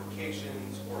certain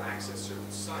applications or access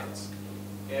certain sites.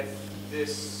 If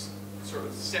this sort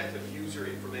of set of user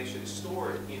information is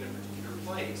stored in a particular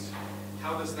place,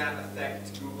 how does that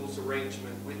affect Google's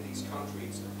arrangement with these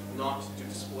countries not to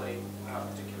display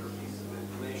particular pieces of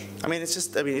information? I mean, it's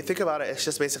just, you think about it, it's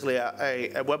just basically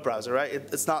a web browser, right?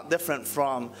 It's not different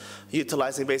from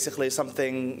utilizing basically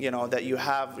something, that you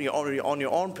have on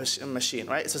your own machine,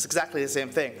 right? So it's exactly the same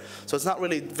thing. So it's not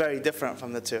really very different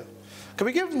from the two. Can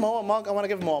we give Mo a mug? I want to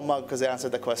give Mo a mug because they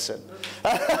answered the question.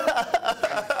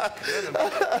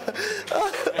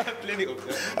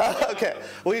 Okay,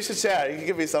 well, you should share. You can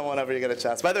give me some whenever you get a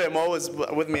chance. By the way, Mo is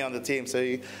with me on the team, so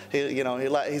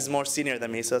he's more senior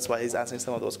than me, so that's why he's answering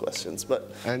some of those questions.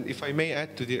 And if I may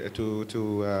add to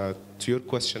your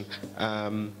question,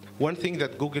 one thing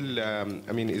that Google,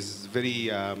 is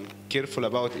very careful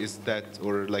about is that,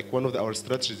 or like one of our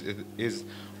strategies is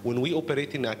when we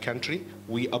operate in a country,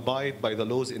 we abide by the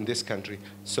laws in this country.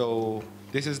 So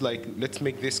this is like, let's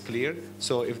make this clear.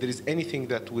 So if there is anything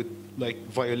that would like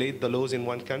violate the laws in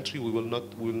one country, we will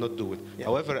not do it. Yeah.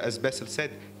 However, as Basil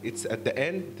said, it's at the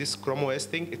end, this Chrome OS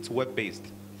thing, it's web-based.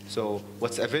 So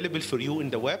what's available for you in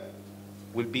the web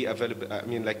will be available.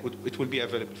 It will be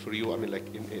available for you.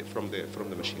 From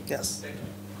the machine. Yes.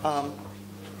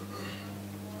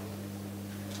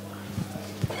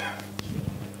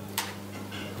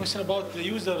 Question about the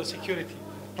user security,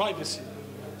 privacy.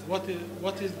 What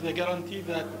is the guarantee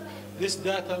that this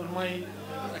data on my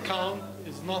account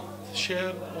is not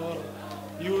shared or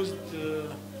used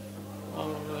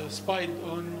or spied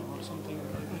on or something?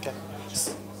 Okay.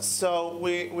 So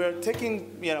we're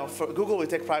taking, for Google, we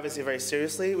take privacy very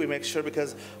seriously. We make sure,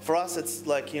 because for us it's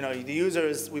like, the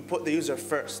users, we put the user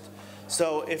first.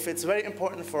 So if it's very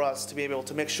important for us to be able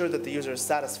to make sure that the user is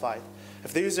satisfied.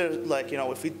 If the user,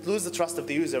 if we lose the trust of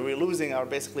the user, we're losing our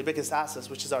basically biggest assets,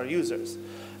 which is our users.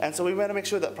 And so we want to make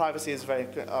sure that privacy is we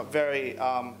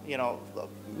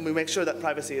make sure that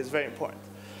privacy is very important.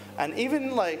 And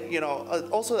even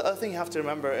also the other thing you have to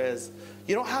remember is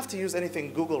you don't have to use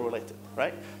anything Google related,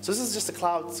 right? So this is just a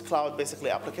cloud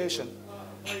basically application.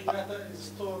 My data is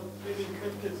stored, maybe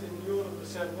encrypted in your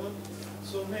server,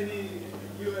 so many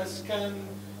US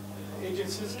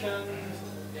agencies can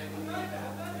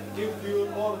give you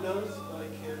orders,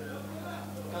 like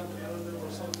country order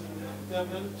or something,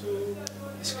 government to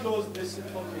disclose this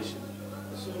information.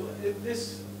 So if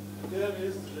there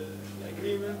is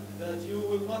agreement that you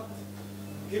will not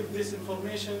give this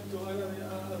information to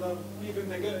other, even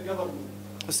the government.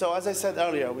 So as I said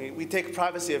earlier, we take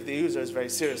privacy of the users very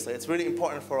seriously. It's really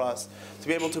important for us to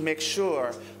be able to make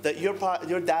sure that your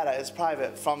data is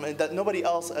private, that nobody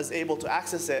else is able to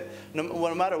access it,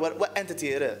 no matter what entity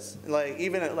it is.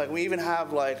 We even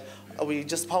have we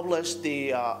just published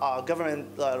the government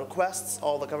requests,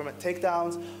 all the government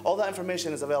takedowns, all that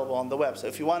information is available on the web. So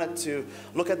if you wanted to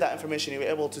look at that information, you're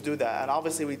able to do that. And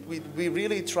obviously, we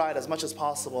really tried as much as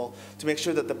possible to make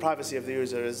sure that the privacy of the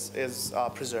user is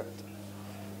preserved.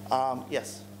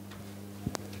 Yes.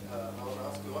 I want to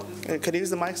ask you, what is... Can you use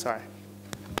the mic? Sorry.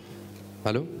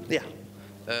 Hello? Yeah.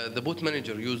 The boot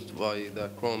manager used by the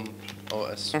Chrome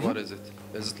OS, what is it?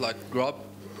 Is it like Grub?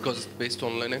 Because it's based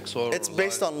on Linux, or? It's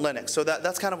based on Linux. So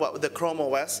that's kind of what the Chrome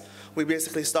OS, we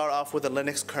basically start off with a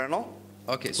Linux kernel.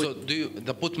 Okay, so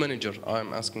the boot manager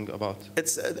I'm asking about?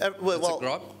 It's, it's a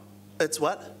Grub? It's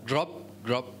what?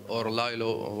 Grub or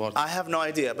Lilo or what? I have no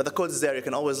idea, but the code is there. You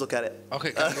can always look at it.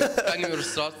 Okay, can you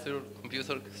restart your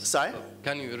computer? Sorry?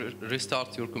 Can you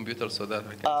restart your computer so that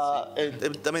I can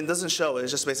see? It doesn't show.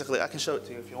 It's just basically, I can show it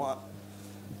to you if you want.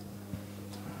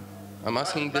 I'm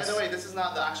asking By this. the way, this is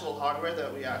not the actual hardware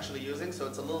that we're actually using, so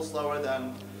it's a little slower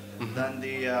than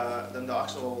the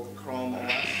actual Chrome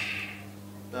OS.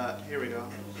 But here we go.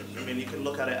 I mean, you can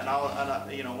look at it, and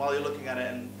while you're looking at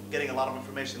it and getting a lot of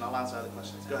information, I'll answer other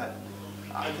questions. Go ahead.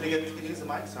 Can you use the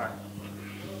mic? Sorry.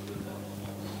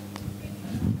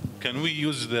 Can we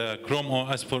use the Chrome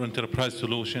OS for enterprise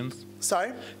solutions?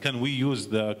 Sorry? Can we use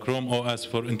the Chrome OS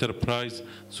for enterprise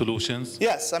solutions?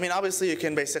 Yes. I mean, obviously, you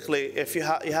can basically, if you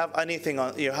have anything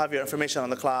you have your information on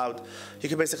the cloud, you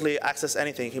can basically access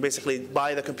anything. You can basically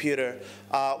buy the computer,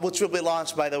 which will be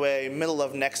launched, by the way, middle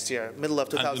of next year, middle of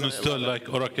 2011. And install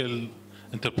like Oracle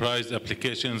enterprise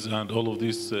applications and all of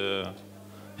these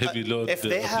heavy load if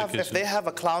they have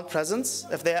a cloud presence,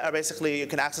 if they are basically, you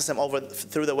can access them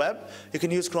through the web, you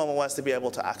can use Chrome OS to be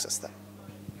able to access them.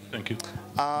 Thank you.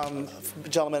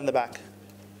 Gentleman in the back.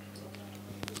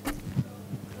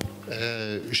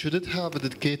 Should it have a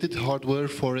dedicated hardware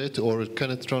for it, or can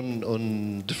it run on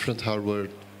different hardware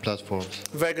platforms?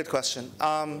 Very good question.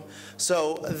 So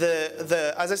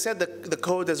as I said, the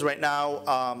code is right now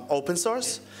open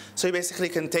source. So you basically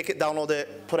can take it, download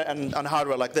it, put it on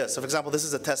hardware like this. So for example, this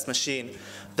is a test machine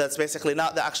that's basically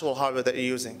not the actual hardware that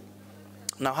you're using.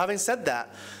 Now, having said that,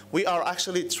 we are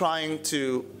actually trying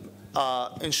to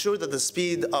ensure that the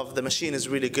speed of the machine is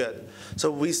really good. So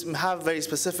we have very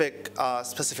specific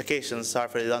specifications, sorry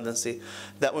for redundancy,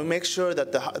 that we make sure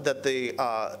that the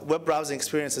web browsing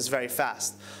experience is very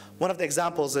fast. One of the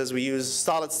examples is we use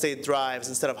solid-state drives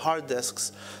instead of hard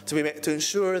disks to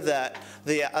ensure that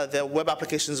the web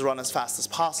applications run as fast as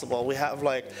possible. We have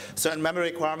like certain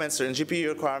memory requirements, certain GPU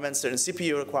requirements, certain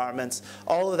CPU requirements.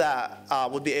 All of that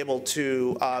would be able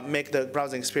to make the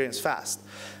browsing experience fast.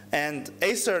 And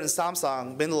Acer and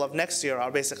Samsung, middle of next year, are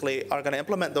going to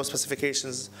implement those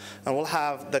specifications, and we'll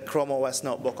have the Chrome OS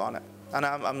notebook on it. And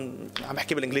I'm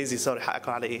بحكي بالإنجليزي, sorry,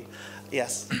 حقكم علي.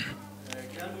 Yes.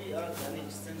 Can we add any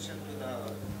extension to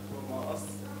the Chrome OS?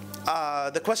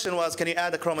 The question was, can you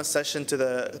add a Chrome extension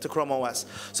to Chrome OS?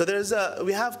 So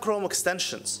we have Chrome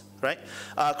extensions, right?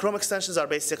 Chrome extensions are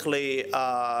basically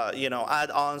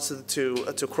add-ons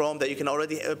to Chrome that you can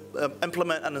already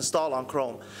implement and install on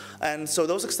Chrome, and so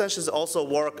those extensions also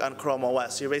work on Chrome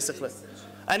OS. You basically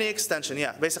any extension,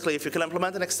 yeah. Basically, if you can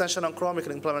implement an extension on Chrome, you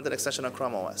can implement an extension on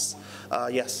Chrome OS.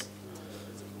 Yes.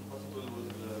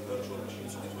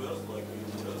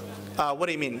 What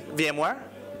do you mean, VMware?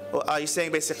 Are you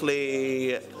saying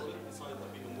basically?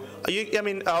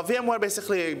 VMware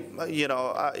basically,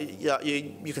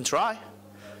 you can try.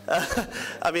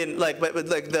 I mean, but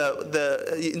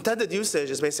the intended usage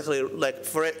is basically like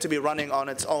for it to be running on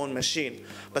its own machine.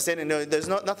 But saying, there's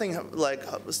nothing like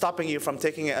stopping you from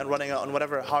taking it and running it on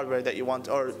whatever hardware that you want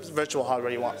or virtual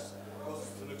hardware you want.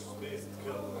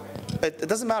 It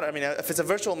doesn't matter. I mean, if it's a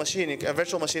virtual machine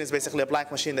is basically a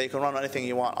blank machine that you can run anything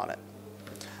you want on it.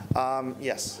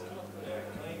 Yes. Can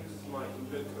I use my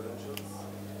email credentials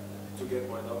to get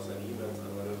my notes and emails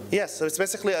and whatever? Yes, so it's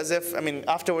basically as if,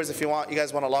 afterwards, if you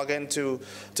guys want to log into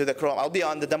the Chrome, I'll be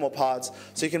on the demo pods,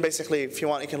 so you can basically, if you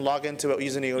want, you can log into it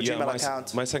using your Gmail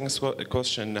account. My second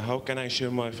question, how can I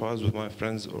share my files with my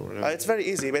friends or whatever? It's very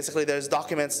easy. Basically, there's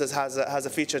documents that has a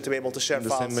feature to be able to share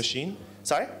files. In the same machine?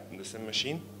 Sorry? In the same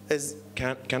machine?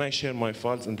 Can I share my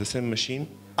files in the same machine?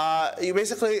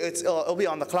 It'll be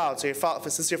on the cloud. So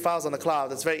since your file's on the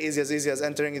cloud, it's very easy as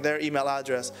entering their email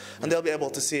address, and they'll be able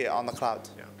to see it on the cloud.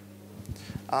 Yeah.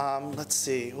 Let's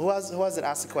see. Who hasn't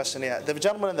asked the question yet? The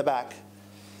gentleman in the back.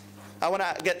 I want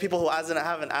to get people who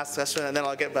haven't asked the question, and then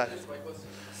I'll get back.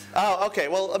 Oh, okay.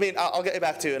 Well, I'll get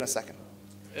back to you in a second.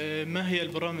 ما هي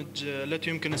البرامج التي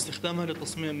يمكن استخدامها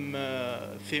لتصميم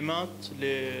ثيمات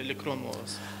لكروم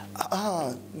اوس؟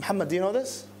 محمد, do you know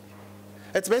this?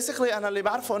 It's basically أنا اللي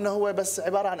بعرفه إنه هو بس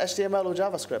عبارة عن HTML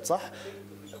وجافا سكريبت, صح؟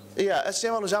 Yeah,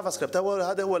 HTML وجافا سكريبت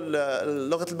هذا هو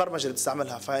لغة البرمجة اللي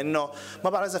بتستعملها. فإنه ما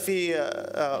بعرف إذا في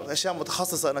أشياء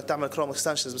متخصصة إنك تعمل كروم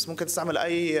اكستنشنز, بس ممكن تستعمل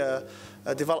أي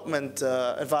development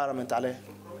environment عليه.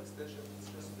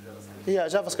 Yeah,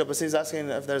 JavaScript, but he's asking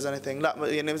if there's anything. لا,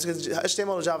 يعني HTML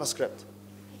و JavaScript.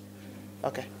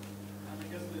 Okay.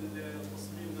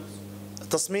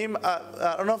 تصميم I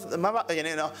don't know ما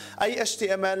أي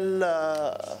HTML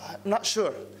not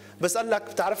sure. بس قال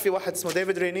لك بتعرف في واحد اسمه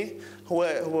ديفيد ريني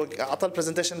هو عطى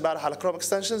البرزنتيشن امبارح على كروم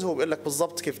اكستنشنز, هو بيقول لك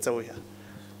بالضبط كيف تسويها.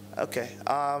 اوكي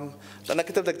لانك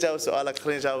كنت بدك تجاوب سؤالك,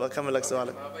 خليني اجاوب اكمل لك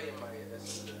سؤالك.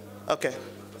 اوكي.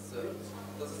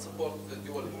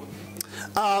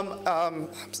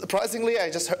 Surprisingly, I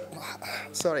just heard.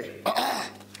 Sorry.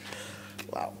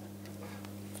 Wow.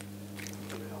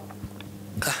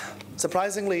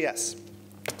 Surprisingly, yes.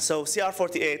 So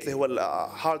CR48 اللي هو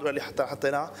الهاردوير اللي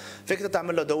حطيناه, فيك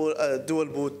تعمل له dual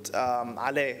boot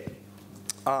عليه.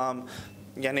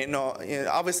 يعني انه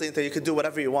obviously you could do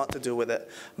whatever you want to do with it.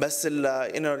 بس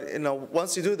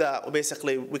once you do that,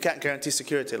 basically we can't guarantee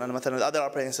security. لأن مثلا the other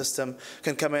operating system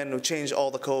can come in and change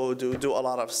all the code, do a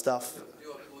lot of stuff.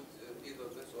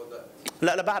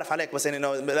 لا بعرف عليك, بس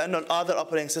انه لانه other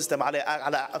operating system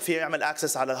على في يعمل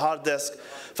access على الهارد ديسك,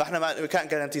 فاحنا we can't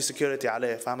guarantee security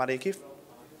عليه. فاهم علي كيف؟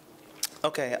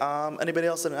 Okay. Anybody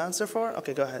else an answer for?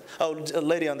 Okay, go ahead. Oh, a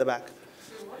lady on the back.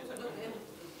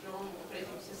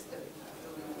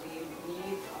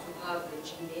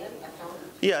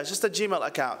 Yeah, just a Gmail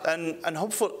account, and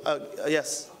hopefully, yes.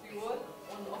 If you work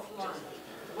on offline,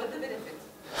 what's the benefit?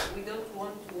 we don't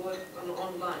want to work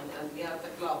online and we have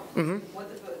the cloud. What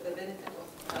is the benefit of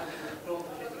having the Chrome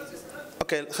operating system?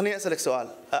 اوكي خليني اسالك سؤال،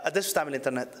 قديش بتستعمل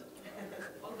الانترنت؟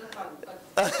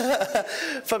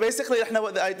 فبيسكلي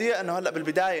احنا the idea انه هلا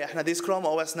بالبدايه احنا these Chrome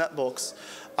OS notebooks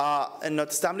انه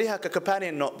تستعمليها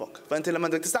ككومبانيون نوت بوك، فانت لما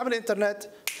بدك تستعمل الانترنت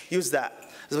use that.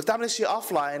 اذا بدك تعملي شيء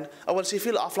اوف لاين، اول شيء في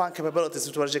الاوف لاين كابابيلتيز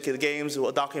بتورجيك الجيمز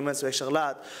ودوكيومنتس وهي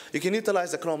شغلات you can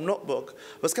utilize the Chrome notebook.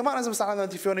 بس كمان اذا مثلا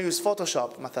انت فيوني use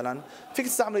Photoshop مثلا فيك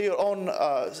تستعملي your own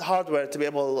hardware to be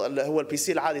able اللي هو البي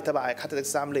سي العادي تبعك حتى بدك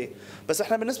تستعمليه. بس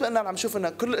احنا بالنسبه لنا عم نشوف ان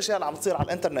كل الاشياء اللي عم تصير على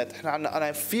الانترنت احنا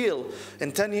انا feel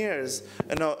in 10 years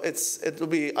انه it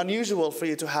will be unusual for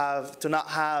you to not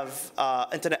have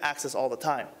internet access all the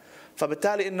time.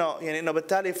 فبالتالي انه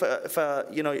بالتالي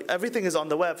you know everything is on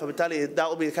the web, فبالتالي that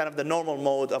will be kind of the normal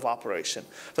mode of operation.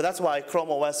 So that's why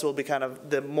Chrome OS will be kind of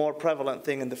the more prevalent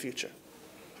thing in the future.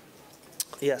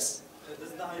 Yes.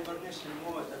 Is the hibernation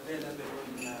mode available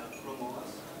in Chrome OS?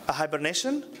 A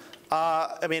hibernation?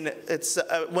 I mean,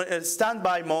 when it's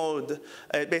standby mode.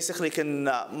 It basically can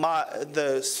the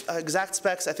exact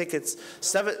specs. I think it's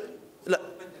 7.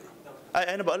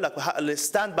 أنا بقول لك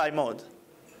standby mode.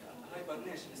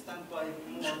 Hibernation, standby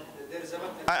mode. There is a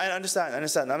button. I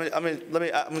understand. I'm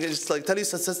gonna just like tell you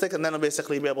statistic and then I'll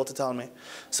basically be able to tell me.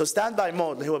 So standby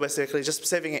mode, هو basically just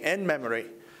saving it in memory.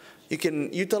 You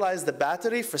can utilize the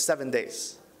battery for 7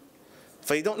 days.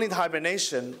 So you don't need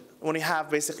hibernation when you have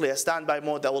basically a standby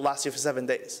mode that will last you for 7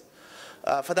 days.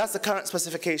 So that's the current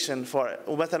specification for it.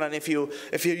 مثلا if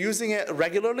you're using it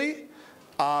regularly,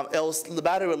 the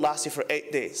battery will last you for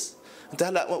 8 days.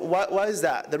 Why is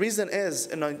that? The reason is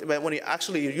when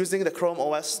you're using the Chrome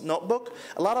OS notebook,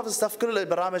 a lot of the stuff كل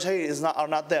البرامج هي are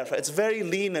not there. It's very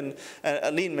lean and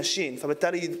a lean machine.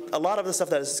 فبالتالي a lot of the stuff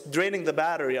that is draining the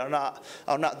battery are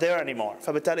not there anymore.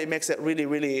 فبالتالي it makes it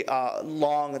really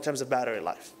long in terms of battery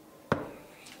life.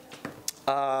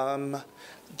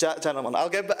 Gentlemen,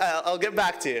 I'll get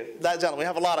back to you. That gentleman, we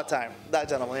have a lot of time. That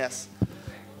gentleman, yes.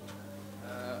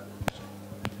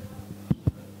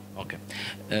 اوكي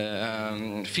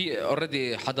في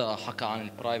already حدا حكى عن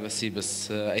البرايفسي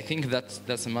بس I think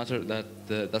that's a matter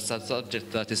that's a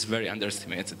subject that is very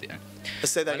underestimated يعني.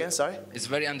 Say that again, sorry. It's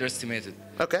very underestimated.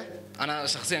 Okay. أنا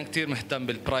شخصيا كثير مهتم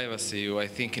بالبرايفسي و I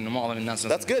think إنه معظم الناس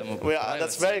That's good.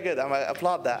 That's very good. I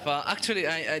applaud that. Actually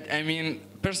I mean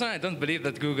personally I don't believe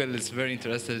that Google is very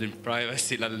interested in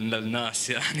privacy للناس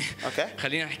يعني. Okay.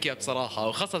 خلينا نحكيها بصراحة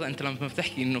وخاصة أنت لما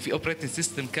بتحكي إنه في operating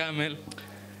system كامل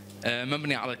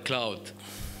مبني على الكلاود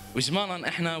واجمالا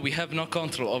احنا we have no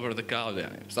control over the cloud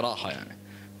يعني بصراحه يعني.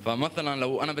 فمثلا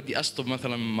لو انا بدي اشطب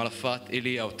مثلا ملفات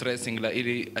الي او تريسنج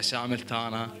لإلي اشياء عملتها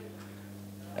انا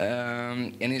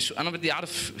يعني انا بدي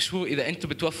اعرف شو اذا انتم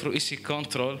بتوفروا شيء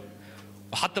كنترول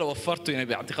وحتى لو وفرته يعني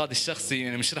باعتقادي الشخصي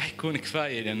يعني مش راح يكون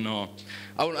كفايه لانه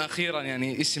اولا اخيرا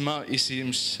يعني شيء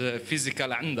مش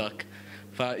فيزيكال عندك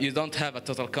ف you don't have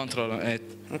a total control on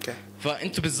it. Okay.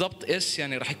 فانتوا بالضبط ايش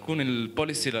يعني راح يكون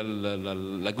البوليسي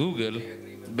لجوجل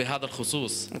بهذا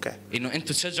الخصوص؟ Okay. انه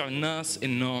انتوا تشجعوا الناس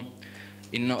انه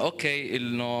اوكي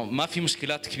انه ما في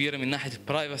مشكلات كبيره من ناحيه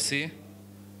البرايفسي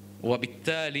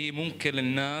وبالتالي ممكن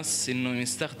للناس انه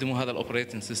يستخدموا هذا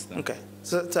الاوبريتنج سيستم. Okay.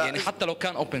 يعني حتى لو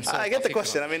كان اوبن سورس. I get the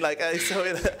question. I mean like I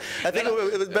think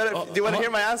it was better. Do you want to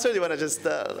hear my answer? Do you want to just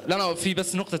لا في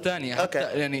بس نقطة ثانية حتى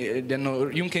يعني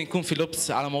لأنه يمكن يكون في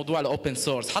لبس على موضوع الأوبن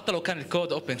سورس حتى لو كان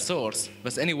الكود أوبن سورس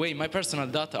بس anyway my personal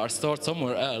data are stored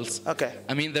somewhere else. Okay.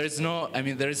 I mean there is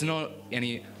no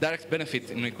يعني direct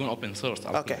benefit إنه يكون open source.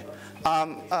 Okay.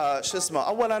 شو اسمه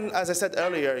أولاً as I said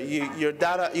earlier your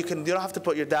data you don't have to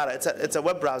put your data it's a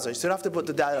web browser so you don't have to put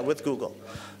the data with Google.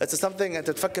 It's something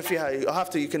أنت تفكر فيها.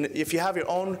 You can if you have your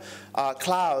own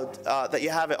cloud that you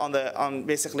have it on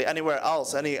basically anywhere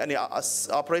else any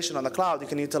operation on the cloud you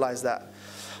can utilize that.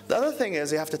 The other thing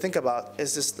is you have to think about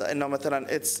is just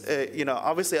it's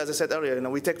obviously as I said earlier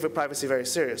we take privacy very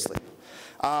seriously.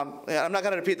 I'm not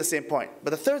going to repeat the same point,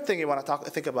 but the third thing you want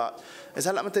to think about is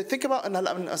هلا لما think about إن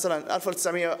هلا من مثلا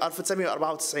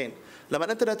 1994 لما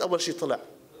الإنترنت أول شيء طلع.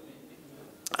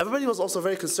 Everybody was also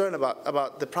very concerned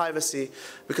about the privacy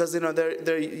because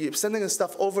they're sending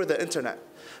stuff over the internet.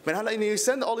 I mean, you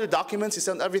send all your documents, you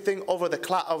send everything over the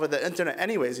cloud, over the internet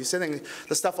anyways. You're sending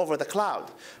the stuff over the cloud.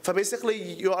 So basically,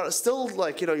 you are still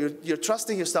like, you're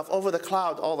trusting your stuff over the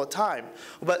cloud all the time.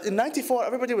 But in '94,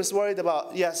 everybody was worried about,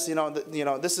 yes,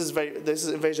 this is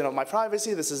invasion of my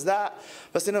privacy, this is that.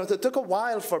 But it took a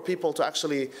while for people to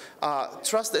actually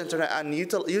trust the internet and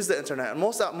use the internet. And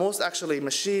most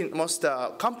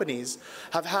companies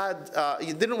have had,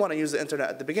 you didn't want to use the internet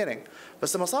at the beginning.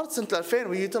 بس لما صارت سنة 2000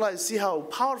 we utilize, see how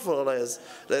powerful it is,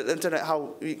 the internet,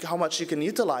 how much you can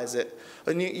utilize it.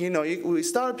 And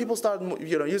people started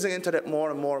using internet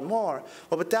more and more and more.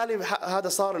 وبالتالي هذا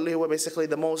صار اللي هو basically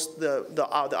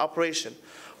the operation.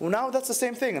 Well, now that's the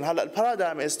same thing. And the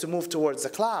paradigm is to move towards the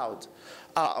cloud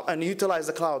and utilize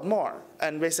the cloud more.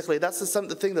 And basically, that's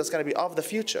the thing that's going to be of the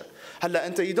future.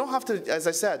 You don't have to, as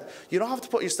I said, you don't have to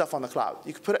put your stuff on the cloud.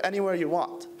 You can put it anywhere you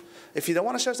want. If you don't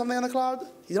want to share something on the cloud,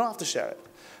 you don't have to share it.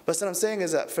 But what I'm saying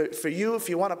is that for you, if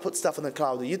you want to put stuff in the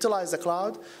cloud, utilize the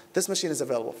cloud, this machine is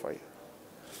available for you.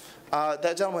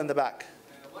 That gentleman in the back.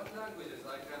 What languages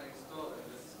I can install in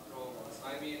this Chrome OS?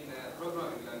 I mean,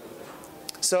 programming languages.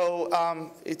 So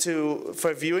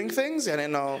for viewing things, I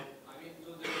don't know.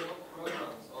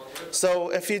 So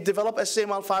if you develop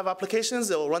HTML5 applications,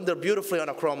 it will render beautifully on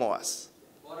a Chrome OS.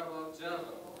 What about Java?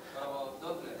 What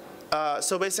about .NET?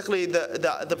 So basically,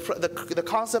 the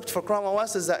concept for Chrome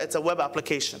OS is that it's a web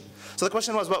application. So the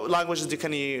question was, what languages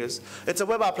can you use? It's a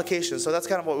web application, so that's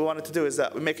kind of what we wanted to do, is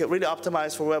that we make it really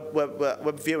optimized for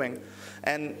web viewing.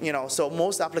 And so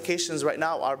most applications right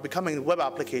now are becoming web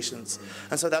applications,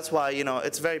 and so that's why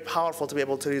it's very powerful to be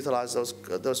able to utilize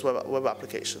those web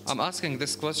applications. I'm asking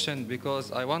this question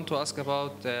because I want to ask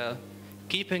about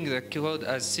keeping the code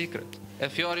as secret.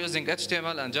 If you are using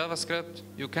HTML and JavaScript,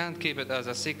 you can't keep it as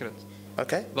a secret.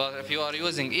 Okay. But if you are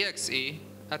using EXE,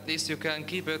 at least you can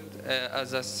keep it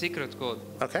as a secret code.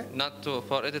 Okay. Not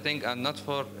for editing and not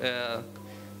for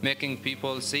making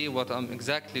people see what I'm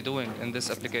exactly doing in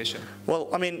this application. Well,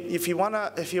 I mean, if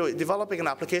you're developing an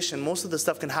application, most of the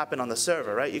stuff can happen on the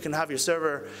server, right? You can have your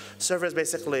servers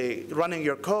basically running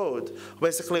your code.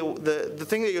 Basically, the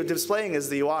thing that you're displaying is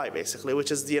the UI, basically,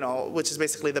 which is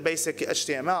basically the basic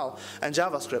HTML and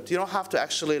JavaScript. You don't have to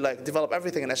actually develop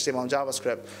everything in HTML and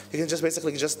JavaScript. You can just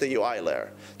basically the UI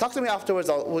layer. Talk to me afterwards.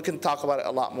 We can talk about it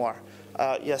a lot more.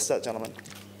 Yes, that gentleman.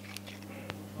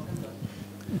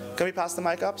 Can we pass the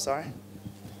mic up? Sorry.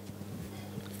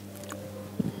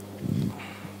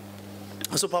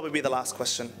 This will probably be the last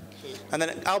question. And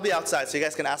then I'll be outside, so you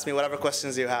guys can ask me whatever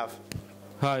questions you have.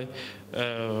 Hi.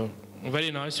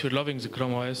 Very nice. We're loving the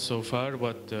Chrome OS so far,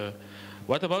 but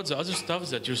what about the other stuff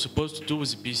that you're supposed to do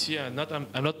with the PC?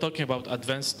 I'm not talking about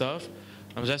advanced stuff.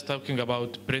 I'm just talking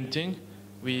about printing.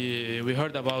 We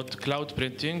heard about cloud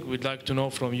printing. We'd like to know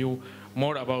from you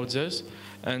more about this.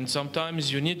 And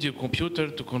sometimes you need your computer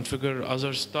to configure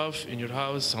other stuff in your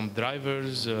house, some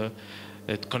drivers,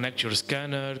 connect your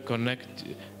scanner,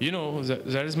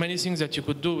 there is many things that you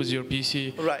could do with your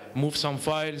PC. Right. Move some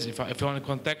files. If I want to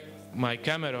contact my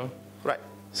camera, right.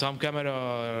 Some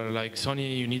camera like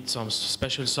Sony, you need some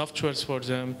special softwares for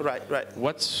them. Right, right.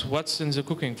 What's in the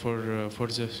cooking for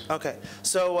this? Okay,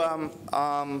 so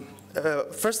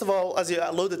first of all, as you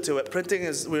alluded to it, printing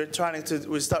is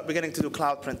we start beginning to do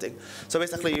cloud printing. So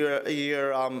basically,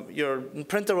 your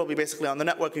printer will be basically on the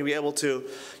network. You'll be able to,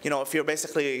 if you're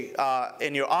basically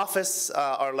in your office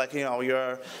or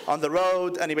you're on the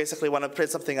road and you basically want to print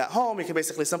something at home, you can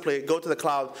basically simply go to the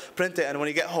cloud, print it, and when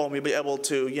you get home, you'll be able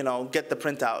to get the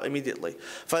print out immediately.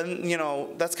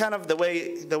 That's kind of the way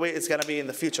it's going to be in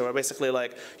the future, where basically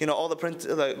all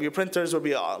the your printers will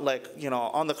be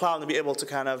on the cloud and be able to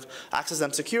kind of access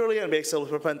them securely and be able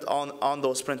to print on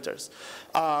those printers.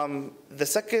 The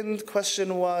second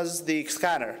question was the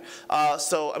scanner.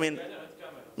 So I mean,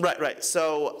 right.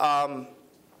 So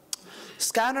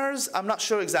scanners, I'm not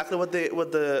sure exactly what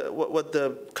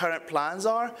the current plans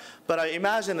are, but I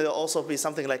imagine it'll also be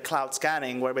something like cloud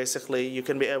scanning, where basically you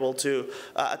can be able to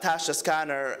attach the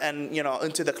scanner and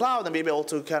into the cloud and be able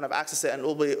to kind of access it, and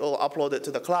we'll upload it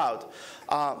to the cloud.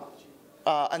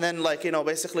 And then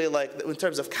basically in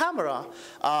terms of camera,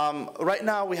 right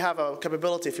now we have a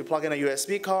capability. If you plug in a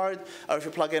USB card or if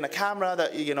you plug in a camera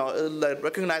that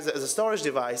recognize it as a storage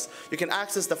device, you can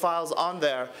access the files on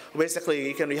there.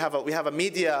 Basically, we have a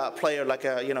media player, like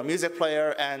a music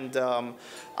player, and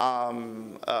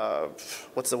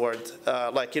what's the word?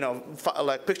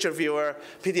 Like picture viewer,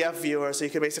 PDF viewer. So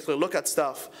you can basically look at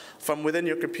stuff from within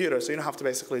your computer. So you don't have to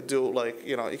basically do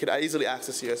you can easily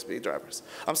access USB drivers.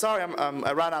 I'm sorry,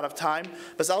 I ran out of time,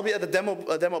 but I'll be at the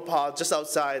demo pod just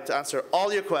outside to answer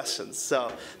all your questions.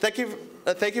 So thank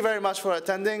you very much for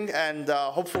attending, and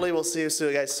hopefully we'll see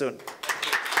you guys soon.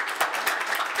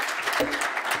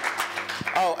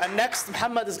 Oh, and next,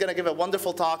 Muhammad is going to give a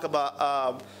wonderful talk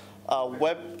about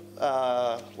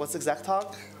what's the exact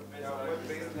talk?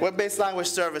 Web-based language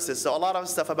services. So a lot of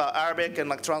stuff about Arabic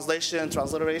and translation,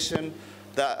 transliteration.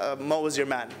 Mo is your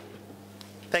man.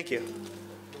 Thank you.